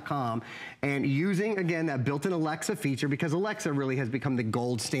hsn.com. And using, again, that built-in Alexa feature, because Alexa really has become the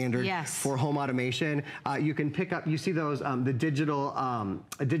gold standard for home automation. You can pick up, you see those, the digital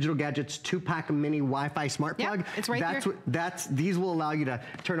gadgets 2-pack mini Wi-Fi smart plug. It's right there. These will allow you to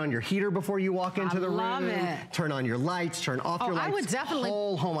turn on your heater before you walk into the room. Turn on your lights, turn off your lights. I would definitely,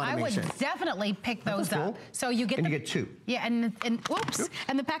 whole home automation. I would definitely pick those up. Cool. So you get you get 2. Yeah, and whoops.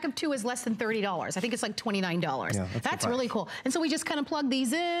 And the pack of 2 is less than $30. I think it's like $29. Yeah, that's really cool. And so we just kind of plug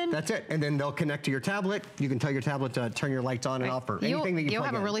these in. That's it. And then they'll connect to your tablet. You can tell your tablet to turn your lights on and off, or anything that you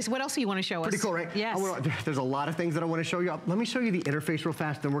plug in. What else do you want to show us? Pretty cool, right? Yes. There's a lot of things that I want to show you. Let me show you the interface real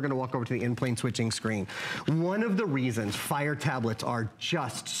fast, then we're going to walk over to the in-plane switching screen. One of the reasons Fire tablets are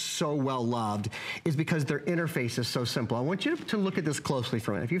just so well loved is because their interface is so simple. I want you to look at this closely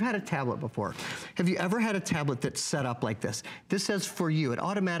for a minute. If you've had a tablet before, have you ever had a tablet that's set up like this? This says for you. It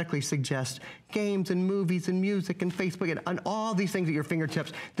automatically suggests games and movies and music and Facebook and all these things at your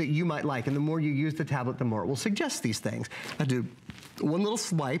fingertips that you might like. And the more you use the tablet, the more it will suggest these things. I do one little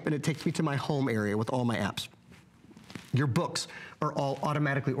swipe and it takes me to my home area with all my apps. Your books are all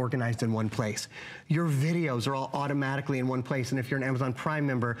automatically organized in one place. Your videos are all automatically in one place. And if you're an Amazon Prime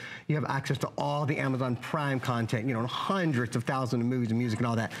member, you have access to all the Amazon Prime content, you know, hundreds of thousands of movies and music and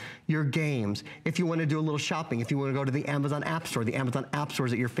all that. Your games. If you want to do a little shopping, if you want to go to the Amazon App Store, the Amazon App Store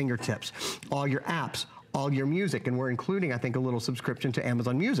is at your fingertips. All your apps, all your music. And we're including, I think, a little subscription to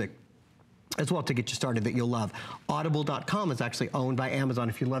Amazon Music as well to get you started that you'll love. Audible.com is actually owned by Amazon.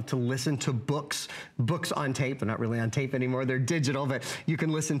 If you love to listen to books on tape, they're not really on tape anymore, they're digital, but you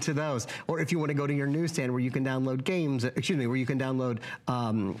can listen to those. Or if you want to go to your newsstand where you can download games, excuse me, where you can download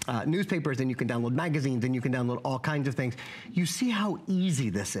newspapers, and you can download magazines, and you can download all kinds of things. You see how easy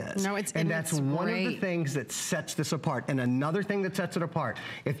this is. No, and that's one of the things that sets this apart. And another thing that sets it apart,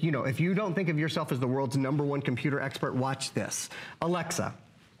 if you don't think of yourself as the world's #1 computer expert, watch this. Alexa,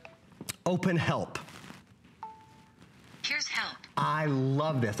 open help. Here's help. I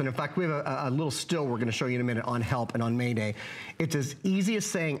love this. And in fact, we have a little still we're going to show you in a minute on help and on May Day. It's as easy as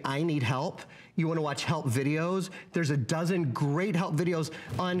saying, I need help. You want to watch help videos? There's a dozen great help videos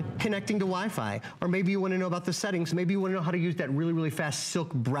on connecting to Wi-Fi. Or maybe you want to know about the settings. Maybe you want to know how to use that really, really fast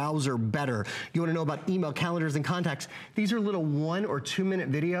Silk browser better. You want to know about email, calendars, and contacts. These are little 1 or 2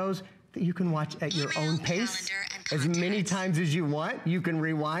 minute videos that you can watch at your own pace as many times as you want. You can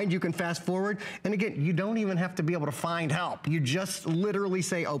rewind, you can fast forward. And again, you don't even have to be able to find help. You just literally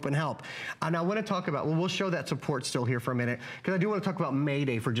say open help. And I want to talk about, well, we'll show that support still here for a minute, because I do want to talk about May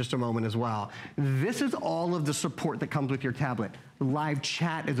Day for just a moment as well. This is all of the support that comes with your tablet. Live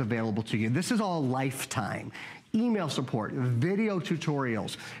chat is available to you. This is all lifetime. Email support, video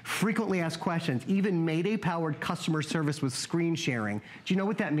tutorials, frequently asked questions, even Mayday-powered customer service with screen sharing. Do you know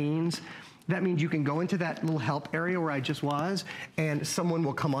what that means? That means you can go into that little help area where I just was, and someone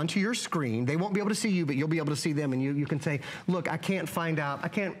will come onto your screen. They won't be able to see you, but you'll be able to see them, and you can say, look, I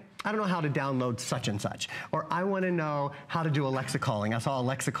don't know how to download such and such. Or I want to know how to do Alexa calling. I saw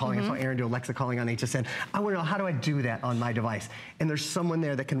Alexa calling. I saw Aaron do Alexa calling on HSN. I want to know, how do I do that on my device? And there's someone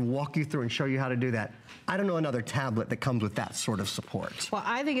there that can walk you through and show you how to do that. I don't know another tablet that comes with that sort of support. Well,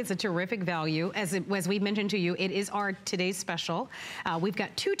 I think it's a terrific value. As we mentioned to you, it is our today's special. We've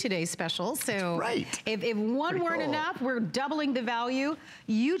got 2 today's specials. So if one weren't enough, we're doubling the value.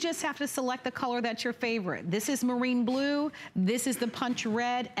 You just have to select the color that's your favorite. This is marine blue. This is the punch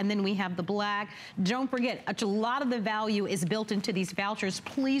red. And then we have the black. Don't forget, a lot of the value is built into these vouchers.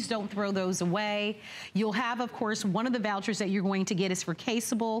 Please don't throw those away. You'll have, of course, one of the vouchers that you're going to get is for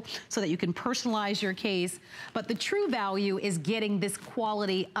caseable, so that you can personalize your case. But the true value is getting this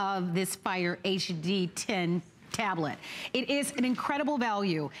quality of this Fire HD 10 tablet. It is an incredible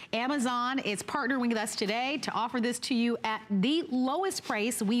value. Amazon is partnering with us today to offer this to you at the lowest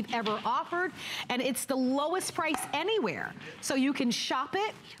price we've ever offered, and it's the lowest price anywhere. So you can shop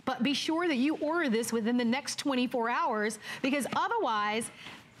it, but be sure that you order this within the next 24 hours, because otherwise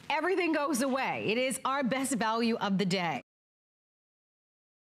everything goes away. It is our best value of the day.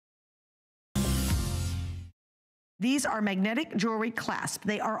 These are magnetic jewelry clasps.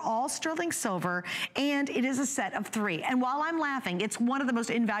 They are all sterling silver, and it is a set of 3. And while I'm laughing, it's one of the most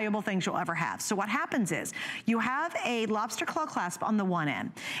invaluable things you'll ever have. So what happens is, you have a lobster claw clasp on the one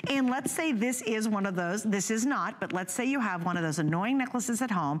end, and let's say this is one of those, this is not, but let's say you have one of those annoying necklaces at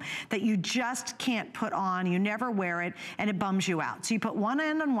home that you just can't put on, you never wear it, and it bums you out. So you put one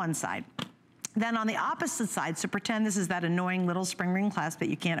end on one side. Then on the opposite side, so pretend this is that annoying little spring ring clasp that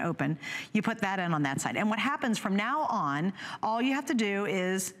you can't open, you put that in on that side. And what happens from now on, all you have to do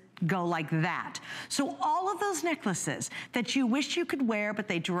is go like that. So all of those necklaces that you wish you could wear, but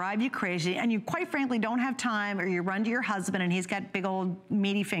they drive you crazy, and you quite frankly don't have time, or you run to your husband and he's got big old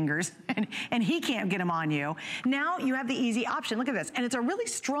meaty fingers and he can't get them on you. Now you have the easy option. Look at this. And it's a really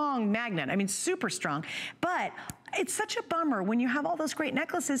strong magnet. I mean, super strong. But it's such a bummer when you have all those great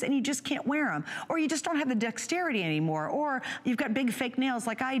necklaces and you just can't wear them, or you just don't have the dexterity anymore, or you've got big fake nails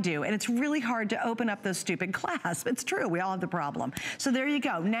like I do, and it's really hard to open up those stupid clasps. It's true, we all have the problem. So there you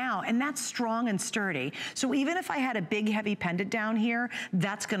go. Now, and that's strong and sturdy. So even if I had a big heavy pendant down here,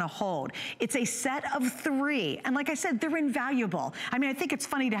 that's gonna hold. It's a set of 3, and like I said, they're invaluable. I mean, I think it's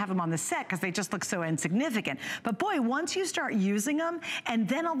funny to have them on the set because they just look so insignificant. But boy, once you start using them, and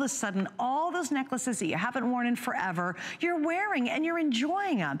then all of a sudden, all those necklaces that you haven't worn in forever, you're wearing and you're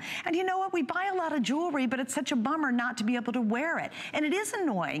enjoying them. And you know what? We buy a lot of jewelry, but it's such a bummer not to be able to wear it. And it is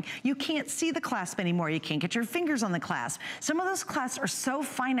annoying. You can't see the clasp anymore. You can't get your fingers on the clasp. Some of those clasps are so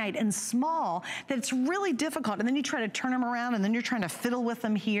finite and small that it's really difficult. And then you try to turn them around, and then you're trying to fiddle with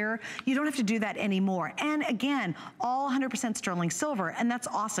them here. You don't have to do that anymore. And again, all 100% sterling silver, and that's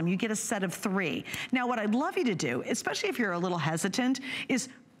awesome. You get a set of 3. Now, what I'd love you to do, especially if you're a little hesitant, is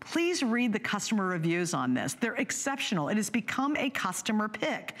please read the customer reviews on this. They're exceptional. It has become a customer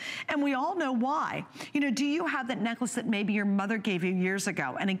pick. And we all know why. You know, do you have that necklace that maybe your mother gave you years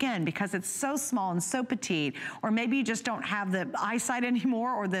ago? And again, because it's so small and so petite, or maybe you just don't have the eyesight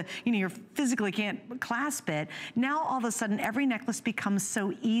anymore, or the, you know, you physically can't clasp it. Now all of a sudden, every necklace becomes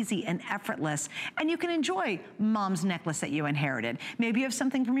so easy and effortless. And you can enjoy mom's necklace that you inherited. Maybe you have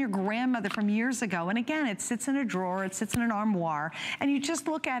something from your grandmother from years ago. And again, it sits in a drawer, it sits in an armoire, and you just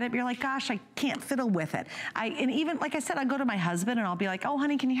look at it, you're like, gosh, I can't fiddle with it. And even, like I said, I go to my husband and I'll be like, oh,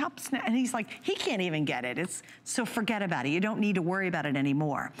 honey, can you help? And he's like, he can't even get it. So forget about it. You don't need to worry about it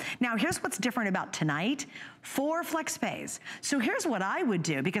anymore. Now, here's what's different about tonight. 4 flex pays. So here's what I would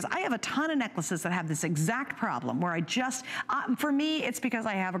do, because I have a ton of necklaces that have this exact problem where I just, for me, it's because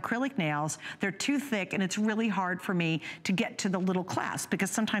I have acrylic nails. They're too thick and it's really hard for me to get to the little clasp, because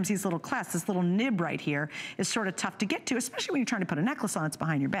sometimes these little clasps, this little nib right here is sort of tough to get to, especially when you're trying to put a necklace on that's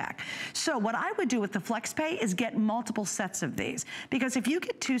behind your back. So what I would do with the flex pay is get multiple sets of these, because if you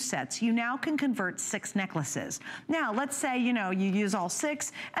get 2 sets, you now can convert 6 necklaces. Now, let's say, you know, you use all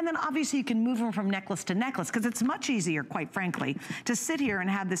 6, and then obviously you can move them from necklace to necklace, because it's much easier, quite frankly, to sit here and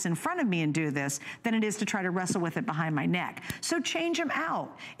have this in front of me and do this than it is to try to wrestle with it behind my neck. So change them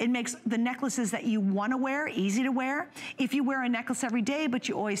out. It makes the necklaces that you want to wear easy to wear. If you wear a necklace every day, but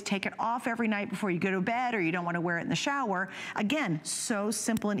you always take it off every night before you go to bed, or you don't want to wear it in the shower, again, so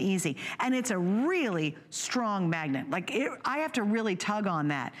simple and easy. And it's a really strong magnet. Like, I have to really tug on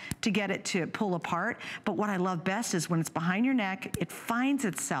that to get it to pull apart. But what I love best is when it's behind your neck, it finds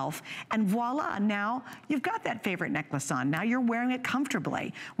itself, and voila, now you've got that favorite necklace on. Now you're wearing it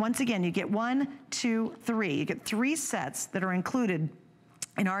comfortably. Once again, you get 1, 2, 3. You get 3 sets that are included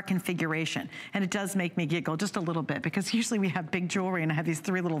in our configuration. And it does make me giggle just a little bit, because usually we have big jewelry and I have these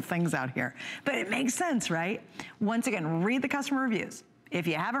 3 little things out here. But it makes sense, right? Once again, read the customer reviews. If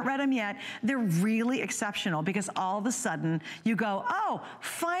you haven't read them yet, they're really exceptional, because all of a sudden you go, oh,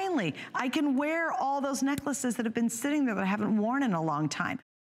 finally, I can wear all those necklaces that have been sitting there that I haven't worn in a long time.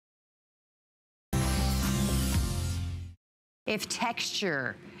 If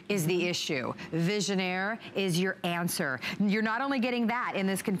texture is the issue, Visionaire is your answer. You're not only getting that in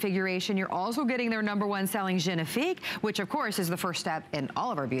this configuration, you're also getting their #1 selling Genifique, which of course is the first step in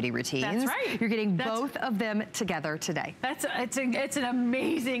all of our beauty routines. That's right. You're getting both of them together today. It's an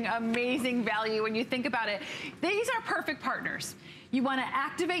amazing, amazing value when you think about it. These are perfect partners. You want to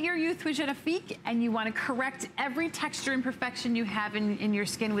activate your youth with Genifique, and you want to correct every texture imperfection you have in your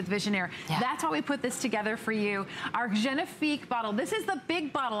skin with Visionaire. Yeah. That's why we put this together for you. Our Genifique bottle, this is the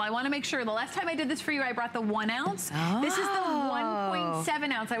big bottle. I want to make sure, the last time I did this for you, I brought the 1 ounce. Oh. This is the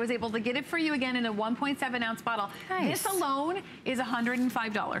 1.7 ounce. I was able to get it for you again in a 1.7 ounce bottle. Nice. This alone is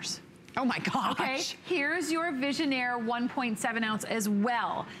 $105. Oh my gosh. Okay, here's your Visionaire 1.7 ounce as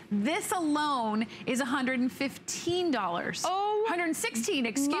well. This alone is $115. Oh, $116,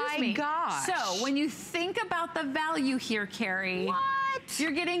 excuse me. My gosh. So when you think about the value here, Carrie. What?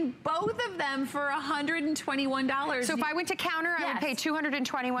 You're getting both of them for $121. So if I went to counter, I would pay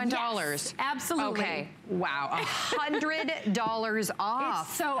 $221. Yes, absolutely. Okay, wow, $100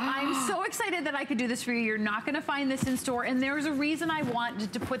 off. So I'm so excited that I could do this for you. You're not gonna find this in store, and there's a reason I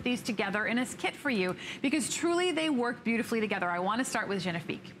wanted to put these together in a kit for you, because truly they work beautifully together. I wanna start with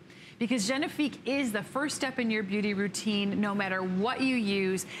Genifique, because Genifique is the first step in your beauty routine, no matter what you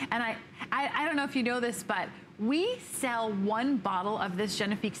use. And I don't know if you know this, but we sell 1 bottle of this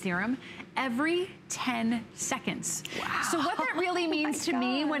Genifique serum every 10 seconds. Wow. So what that really means to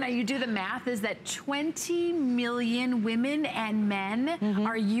me when you do the math is that 20 million women and men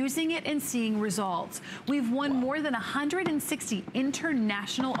are using it and seeing results. We've won more than 160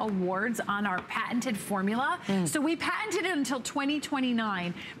 international awards on our patented formula. So we patented it until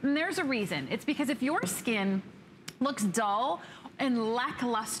 2029. And there's a reason. It's because if your skin looks dull and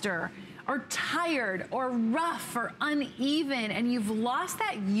lackluster, or tired, or rough, or uneven, and you've lost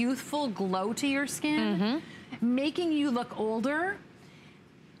that youthful glow to your skin, making you look older,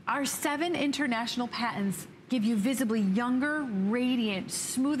 our 7 international patents give you visibly younger, radiant,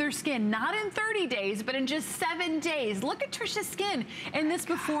 smoother skin, not in 30 days, but in just 7 days. Look at Trisha's skin in this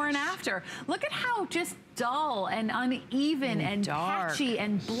before and after. Look at how just dull and uneven and patchy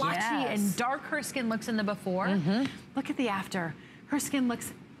and blotchy and dark her skin looks in the before. Look at the after. Her skin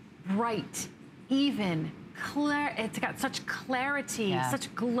looks bright, even, clear. It's got such clarity,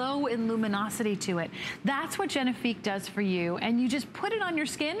 such glow and luminosity to it. That's what Genifique does for you, and you just put it on your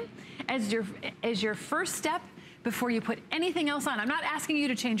skin as your first step before you put anything else on. I'm not asking you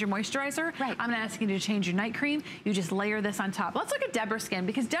to change your moisturizer. Right. I'm not asking you to change your night cream. You just layer this on top. Let's look at Deborah's skin,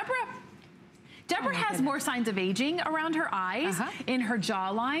 because Deborah Deborah has more signs of aging around her eyes, in her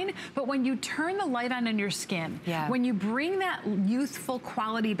jawline, but when you turn the light on in your skin, when you bring that youthful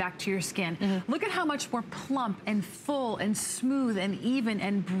quality back to your skin, look at how much more plump and full and smooth and even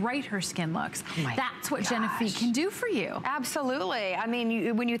and bright her skin looks. That's what Genifique can do for you. Absolutely. I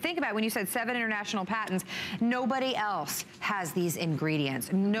mean, when you think about it, when you said 7 international patents, nobody else has these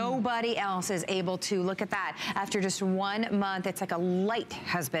ingredients. Nobody else is able to, look at that, after just 1 month, it's like a light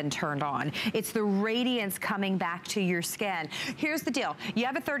has been turned on. It's the radiance coming back to your skin. Here's the deal. You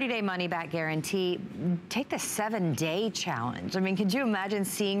have a 30-day money-back guarantee. Take the 7-day challenge. I mean, could you imagine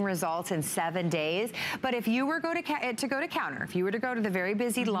seeing results in 7 days? But if you were to go to counter, if you were to go to the very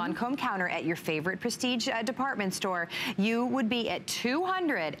busy Lancome counter at your favorite prestige department store, you would be at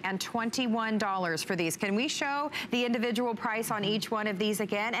 $221 for these. Can we show the individual price on each one of these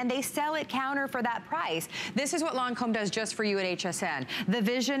again? And they sell at counter for that price. This is what Lancome does just for you at HSN. The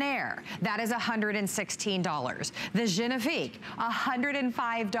Visionaire, that is $116. The Genifique,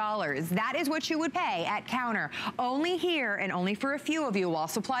 $105. That is what you would pay at counter. Only here and only for a few of you while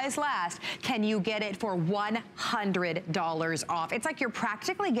supplies last can you get it for $100 off. It's like you're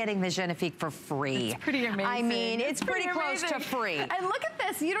practically getting the Genifique for free. It's pretty amazing. I mean, it's pretty close to free. And look at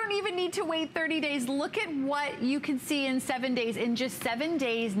this. You don't even need to wait 30 days. Look at what you can see in 7 days. In just 7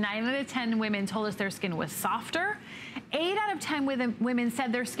 days, 9 out of 10 women told us their skin was softer. 8 out of 10 women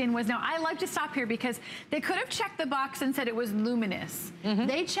said their skin was. Now, I like to stop here because they could have checked the box and said it was luminous.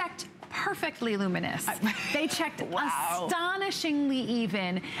 They checked perfectly luminous. They checked astonishingly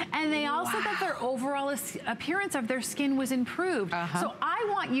even. And they also thought their overall appearance of their skin was improved. So I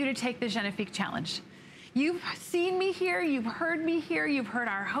want you to take the Genifique challenge. You've seen me here, you've heard me here, you've heard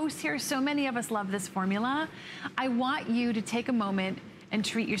our hosts here. So many of us love this formula. I want you to take a moment and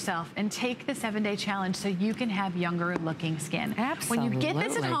treat yourself and take the 7-day challenge so you can have younger looking skin. Absolutely. When you get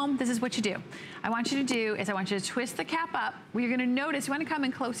this at home, this is what you do. I want you to do is I want you to twist the cap up. What you're gonna notice, you wanna come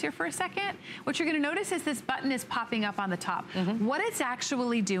in close here for a second? What you're gonna notice is this button is popping up on the top. What it's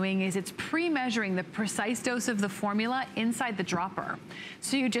actually doing is it's pre-measuring the precise dose of the formula inside the dropper.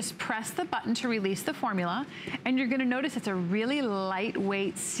 So you just press the button to release the formula, and you're gonna notice it's a really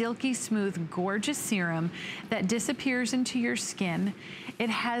lightweight, silky smooth, gorgeous serum that disappears into your skin.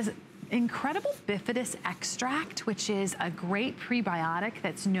 It has incredible bifidus extract, which is a great prebiotic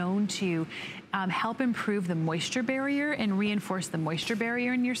that's known to help improve the moisture barrier and reinforce the moisture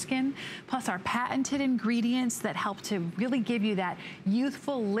barrier in your skin. Plus our patented ingredients that help to really give you that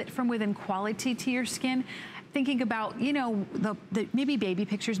youthful, lit from within quality to your skin. Thinking about, you know, the maybe baby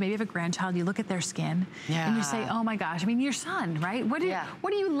pictures, maybe of a grandchild, you look at their skin and you say, oh my gosh, I mean, your son, right? What do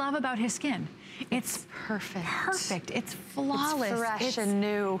you love about his skin? It's perfect. Perfect. It's flawless. It's fresh and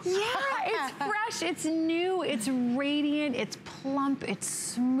new. Yeah, it's fresh. It's new. It's radiant. It's plump. It's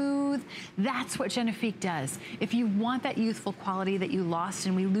smooth. That's what Genifique does. If you want that youthful quality that you lost,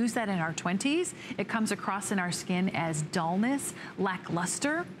 and we lose that in our 20s, it comes across in our skin as dullness,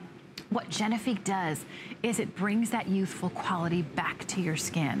 lackluster. What Genifique does is it brings that youthful quality back to your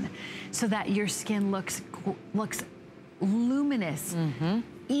skin so that your skin looks luminous,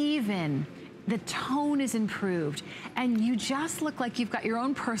 even. The tone is improved, and you just look like you've got your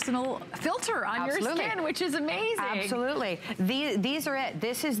own personal filter on your skin, which is amazing. Absolutely. These are it.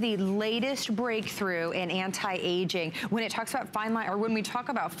 This is the latest breakthrough in anti-aging. When it talks about fine line, or when we talk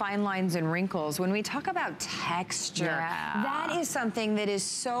about fine lines and wrinkles, when we talk about texture, that is something that is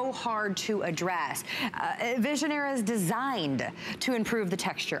so hard to address. Visionaire is designed to improve the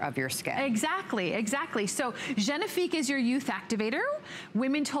texture of your skin. Exactly, exactly. So Genifique is your youth activator.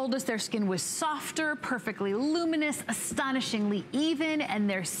 Women told us their skin was softer, perfectly luminous, astonishingly even, and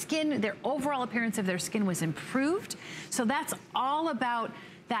their skin, their overall appearance of their skin was improved. So that's all about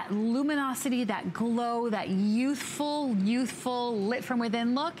that luminosity, that glow, that youthful, lit from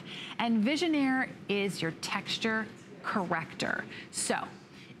within look. And Visionaire is your texture corrector. So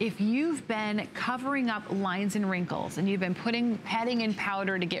if you've been covering up lines and wrinkles and you've been patting in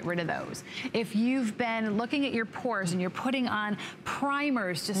powder to get rid of those, if you've been looking at your pores and you're putting on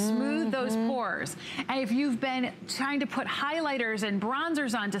primers to smooth those pores, and if you've been trying to put highlighters and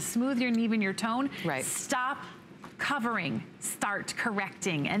bronzers on to smooth and even your tone, stop covering, start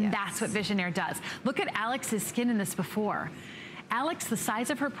correcting, and that's what Visionaire does. Look at Alex's skin in this before. Alex, the size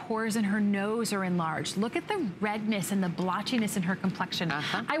of her pores in her nose are enlarged. Look at the redness and the blotchiness in her complexion.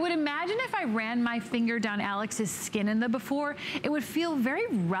 I would imagine if I ran my finger down Alex's skin in the before, it would feel very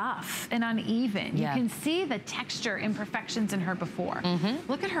rough and uneven. Yeah. You can see the texture imperfections in her before.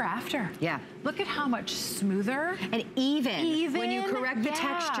 Look at her after. Yeah. Look at how much smoother. And even. When you correct the Yeah.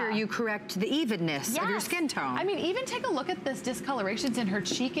 texture, you correct the evenness of your skin tone. I mean, even take a look at this discolorations in her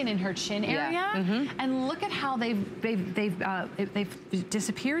cheek and in her chin area, and look at how they've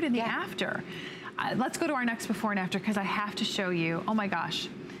disappeared in the after. Let's go to our next before and after, because I have to show you. Oh my gosh.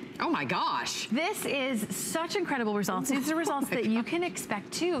 Oh my gosh. This is such incredible results. These are results that you can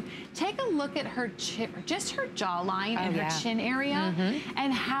expect too. Take a look at her just her jawline and her chin area,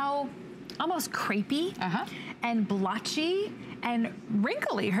 and how almost crepey and blotchy and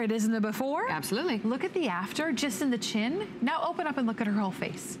wrinkly it is in the before. Absolutely. Look at the after, just in the chin. Now open up and look at her whole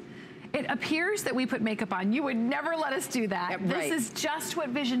face. It appears that we put makeup on. You would never let us do that. Right. This is just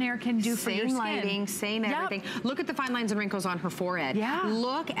what Visionaire can do for your skin. Same lighting, same everything. Look at the fine lines and wrinkles on her forehead.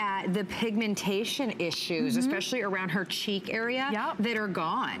 Look at the pigmentation issues, especially around her cheek area, that are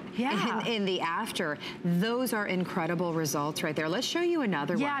gone in the after. Those are incredible results right there. Let's show you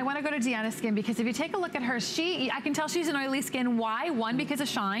another one. Yeah, I want to go to Deanna's skin, because if you take a look at her, I can tell she's an oily skin. Why? One, because of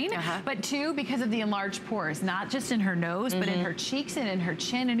shine, but two, because of the enlarged pores, not just in her nose, but in her cheeks and in her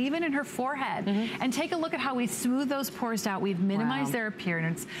chin and even in her forehead. And take a look at how we smooth those pores out. We've minimized their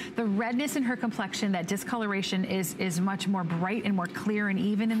appearance. The redness in her complexion, that discoloration is much more bright and more clear and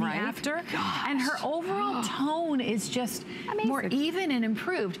even in the after. And her overall tone is just more even and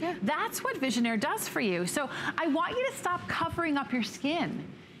improved. That's what Visionaire does for you. So I want you to stop covering up your skin.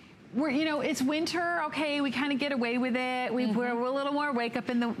 It's winter, okay, we kind of get away with it. We wear a little more makeup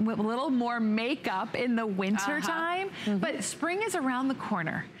in the winter time, but spring is around the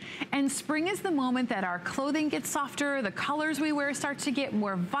corner. And spring is the moment that our clothing gets softer, the colors we wear start to get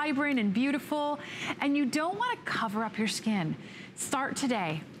more vibrant and beautiful, and you don't want to cover up your skin. Start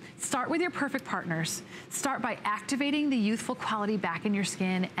today. Start with your perfect partners. Start by activating the youthful quality back in your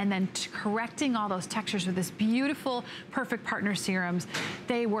skin, and then correcting all those textures with this beautiful perfect partner serums.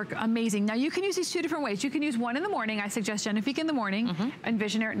 They work amazing. Now you can use these two different ways. You can use one in the morning. I suggest Genifique in the morning and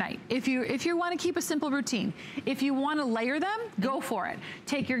Visionaire at night. If you want to keep a simple routine. If you want to layer them, go for it.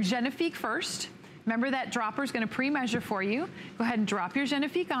 Take your Genifique first. Remember that dropper is going to pre-measure for you. Go ahead and drop your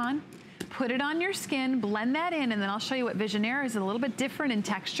Genifique on. Put it on your skin, blend that in, and then I'll show you what Visionaire is a little bit different in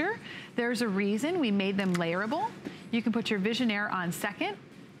texture. There's a reason we made them layerable. You can put your Visionaire on second,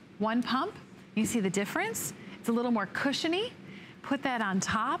 one pump. You see the difference? It's a little more cushiony. Put that on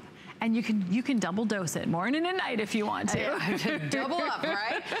top. And you can double dose it, morning and night if you want to. Double up,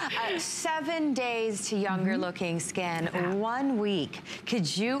 right? 7 days to younger looking skin, 1 week.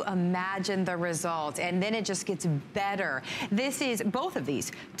 Could you imagine the results? And then it just gets better. This is, both of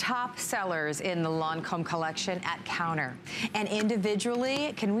these, top sellers in the Lancome collection at counter. And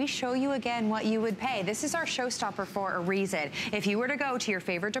individually, can we show you again what you would pay? This is our showstopper for a reason. If you were to go to your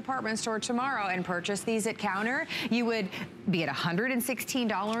favorite department store tomorrow and purchase these at counter, you would be at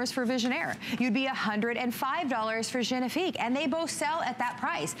 $116 for Visionaire. You'd be $105 for Genifique, and they both sell at that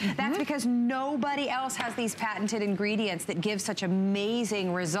price. That's because nobody else has these patented ingredients that give such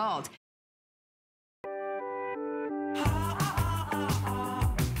amazing results.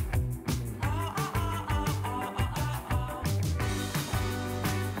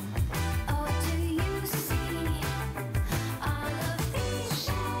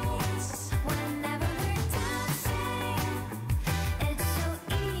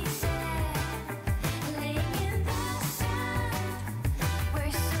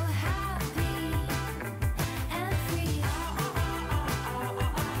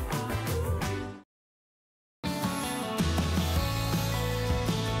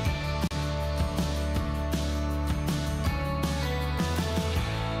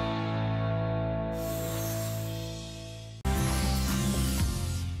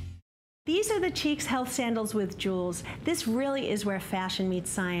 These are the Cheeks Health Sandals with jewels. This really is where fashion meets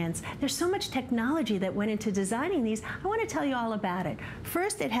science. There's so much technology that went into designing these. I want to tell you all about it.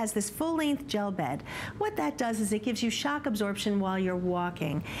 First, it has this full-length gel bed. What that does is it gives you shock absorption while you're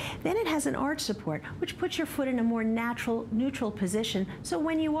walking. Then it has an arch support, which puts your foot in a more natural, neutral position, so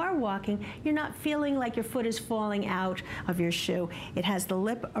when you are walking, you're not feeling like your foot is falling out of your shoe. It has the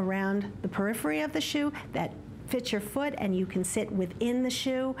lip around the periphery of the shoe that fits your foot, and you can sit within the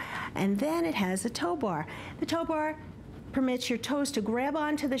shoe. And then it has a toe bar. The toe bar permits your toes to grab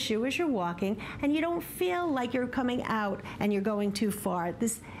onto the shoe as you're walking, and you don't feel like you're coming out and you're going too far.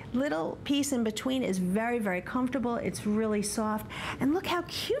 This little piece in between is very, very comfortable. It's really soft. And look how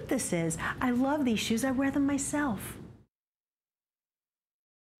cute this is. I love these shoes. I wear them myself.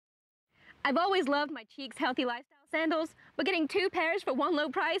 I've always loved my Cheeks Healthy Lifestyle sandals, but getting 2 pairs for one low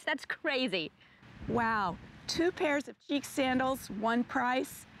price, that's crazy. Wow, 2 pairs of Cheeks sandals, one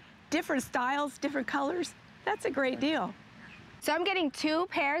price, different styles, different colors. That's a great deal. So I'm getting 2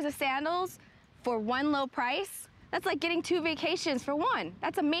 pairs of sandals for one low price? That's like getting 2 vacations for one.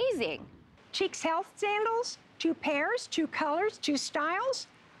 That's amazing. Cheeks Health sandals, 2 pairs, 2 colors, 2 styles,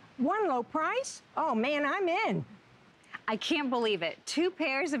 one low price. Oh man, I'm in. I can't believe it. 2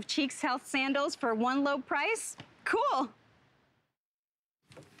 pairs of Cheeks Health sandals for one low price? Cool.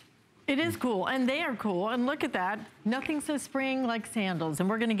 It is cool, and they are cool, and look at that. Nothing so spring like sandals, and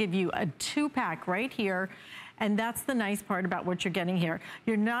we're gonna give you a 2-pack right here, and that's the nice part about what you're getting here.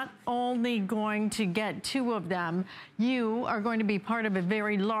 You're not only going to get 2 of them, you are going to be part of a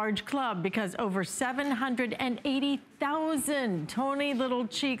very large club because over 780,000 Tony Little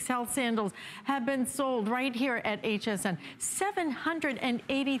Cheeks Health sandals have been sold right here at HSN.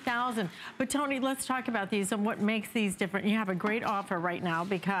 780,000. But Tony, let's talk about these and what makes these different. You have a great offer right now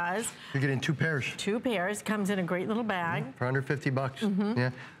because you're getting 2 pairs. 2 pairs, comes in a great little bag. For under 50 bucks. Yeah.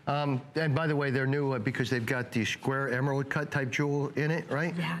 And by the way, they're new because they've got the square emerald cut type jewel in it,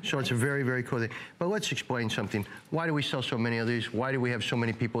 right? Yeah. So it's a very, very cool thing. But let's explain something. Why do we sell so many of these? Why do we have so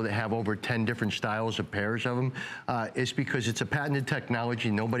many people that have over 10 different styles of pairs of them? It's because it's a patented technology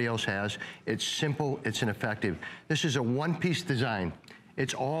nobody else has. It's simple, it's ineffective. This is a one-piece design.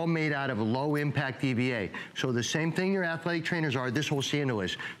 It's all made out of low impact EVA. So the same thing your athletic trainers are, this whole sandal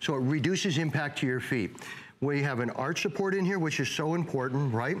is. So it reduces impact to your feet. We have an arch support in here, which is so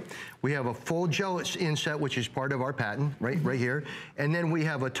important, right? We have a full gel inset, which is part of our patent, right here. And then we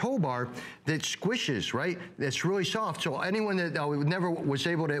have a toe bar that squishes, right? It's really soft. So anyone that never was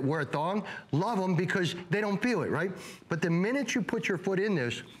able to wear a thong, love them because they don't feel it, right? But the minute you put your foot in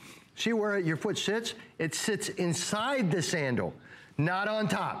this, see where your foot sits? It sits inside the sandal, not on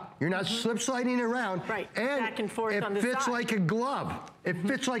top. You're not slip sliding around. Right, and back and forth on the it fits side. like a glove. It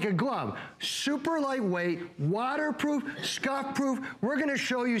fits like a glove. Super lightweight, waterproof, scuff proof. We're gonna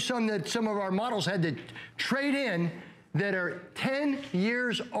show you some that some of our models had to trade in that are 10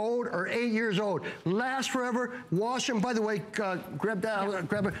 years old or 8 years old. Last forever, wash them. By the way, grab that,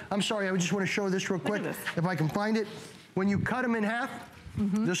 grab it. I'm sorry, I just wanna show this real quick. If I can find it. When you cut them in half,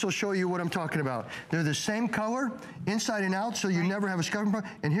 this will show you what I'm talking about. They're the same color, inside and out, so you never have a scuffing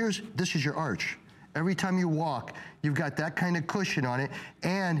problem. And this is your arch. Every time you walk, you've got that kind of cushion on it.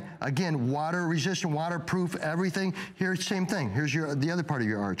 And again, water resistant, waterproof, everything. Here's same thing. Here's the other part of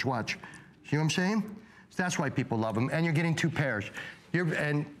your arch, watch. See what I'm saying? So that's why people love them. And you're getting 2 pairs.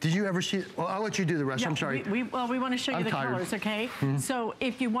 And did you ever see, well, I'll let you do the rest, I'm sorry. We want to show you the colors, okay? So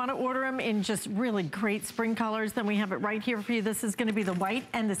if you want to order them in just really great spring colors, then we have it right here for you. This is going to be the white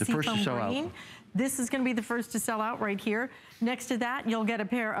and the seafoam green. This is going to be the first to sell out right here. Next to that, you'll get a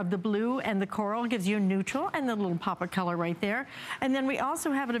pair of the blue and the coral. It gives you a neutral and the little pop of color right there. And then we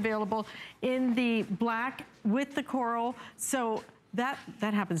also have it available in the black with the coral. So that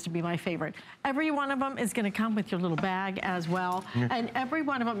happens to be my favorite. Every one of them is gonna come with your little bag as well. And every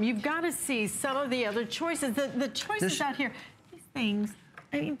one of them, you've gotta see some of the other choices. The choices out here, these things,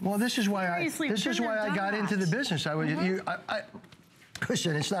 I mean, well, this is why I got into the business.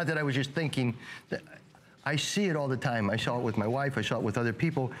 Listen, it's not that I was just thinking, that I see it all the time. I saw it with my wife, I saw it with other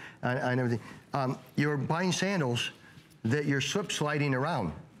people, and everything. You're buying sandals that you're slip sliding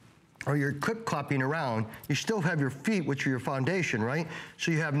around, or you're clip-clopping around. You still have your feet, which are your foundation, right? So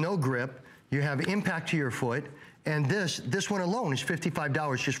you have no grip, you have impact to your foot, and this one alone is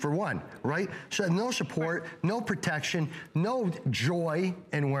 $55 just for one, right? So no support, no protection, no joy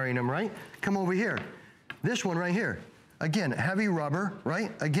in wearing them, right? Come over here. This one right here. Again, heavy rubber,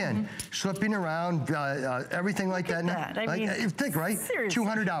 right? Again, slipping around, everything like that. I mean, think, right? Seriously.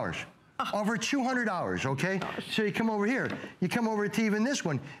 $200. Over $200, okay? So you come over here. You come over to even this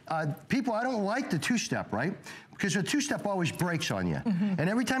one. People, I don't like the 2-step, right? Because the 2-step always breaks on you. And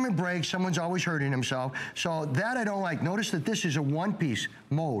every time it breaks, someone's always hurting himself. So that I don't like. Notice that this is a 1-piece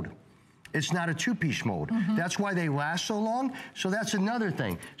mold. It's not a 2-piece mold. That's why they last so long. So that's another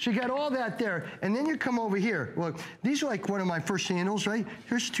thing. So you got all that there, and then you come over here. Look, these are like one of my first sandals, right?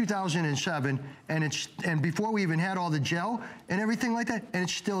 Here's 2007, and before we even had all the gel and everything like that, and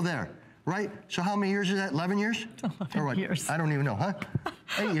it's still there, right? So how many years is that? 11 years? 11 years. I don't even know, huh?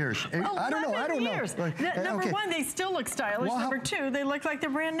 8 years. I don't know. Number one, they still look stylish. Well, number two, they look like they're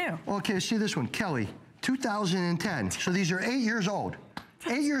brand new. Okay, see this one, Kelly, 2010. So these are 8 years old.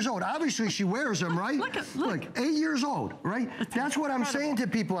 8 years old. Obviously, she wears them, right? Look, 8 years old, right? That's what I'm saying to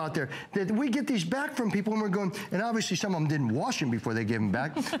people out there, that we get these back from people and we're going, and obviously some of them didn't wash them before they gave them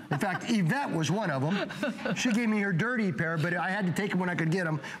back. In fact, Yvette was one of them. She gave me her dirty pair, but I had to take them when I could get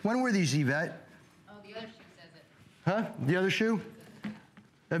them. When were these, Yvette? Oh, the other shoe says it. Huh? The other shoe?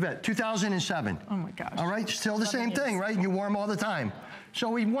 Yvette, 2007. Oh my gosh. All right, still the same thing, right? You wear them all the time. So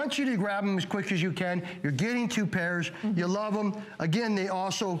we want you to grab them as quick as you can. You're getting 2 pairs. You love them. Again, they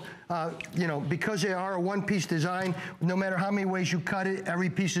also, you know, because they are a one-piece design, no matter how many ways you cut it, every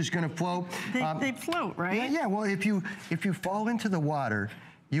piece is going to float. They float, right? Yeah, well, if you fall into the water,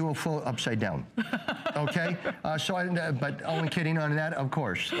 you will float upside down, okay? But only kidding on that, of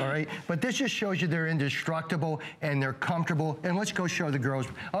course, all right? But this just shows you they're indestructible and they're comfortable. And let's go show the girls.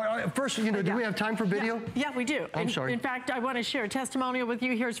 All right, first, you know, do we have time for video? Yeah, we do. I'm sorry. In fact, I want to share a testimonial with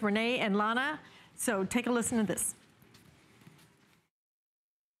you. Here's Renee and Lana. So take a listen to this.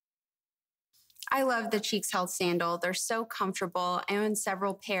 I love the Cheeks Health sandal. They're so comfortable. I own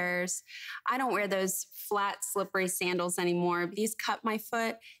several pairs. I don't wear those flat, slippery sandals anymore. These cut my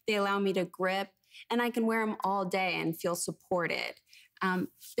foot. They allow me to grip, and I can wear them all day and feel supported.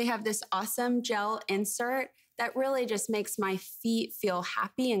 They have this awesome gel insert that really just makes my feet feel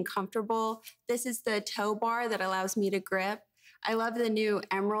happy and comfortable. This is the toe bar that allows me to grip. I love the new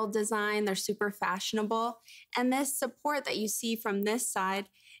emerald design. They're super fashionable. And this support that you see from this side,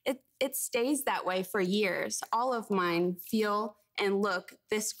 it stays that way for years. All of mine feel and look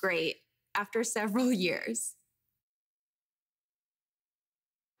this great after several years.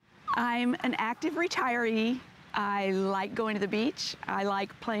 I'm an active retiree. I like going to the beach. I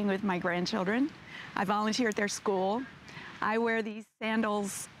like playing with my grandchildren. I volunteer at their school. I wear these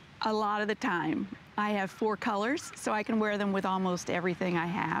sandals a lot of the time. I have 4 colors, so I can wear them with almost everything I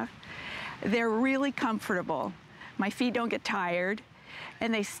have. They're really comfortable. My feet don't get tired,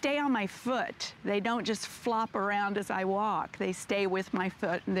 and they stay on my foot. They don't just flop around as I walk. They stay with my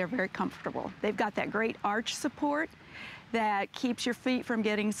foot, and they're very comfortable. They've got that great arch support that keeps your feet from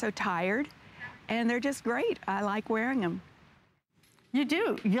getting so tired, and they're just great. I like wearing them. You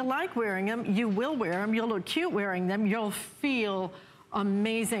do. You like wearing them. You will wear them. You'll look cute wearing them. You'll feel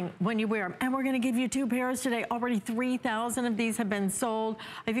amazing when you wear them. And we're going to give you 2 pairs today. Already 3,000 of these have been sold.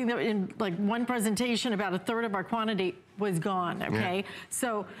 I think that in like one presentation, about 1/3 of our quantity was gone, okay? Yeah.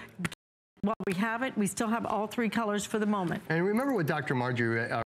 So while we have it, we still have all 3 colors for the moment. And remember what Dr. Marjorie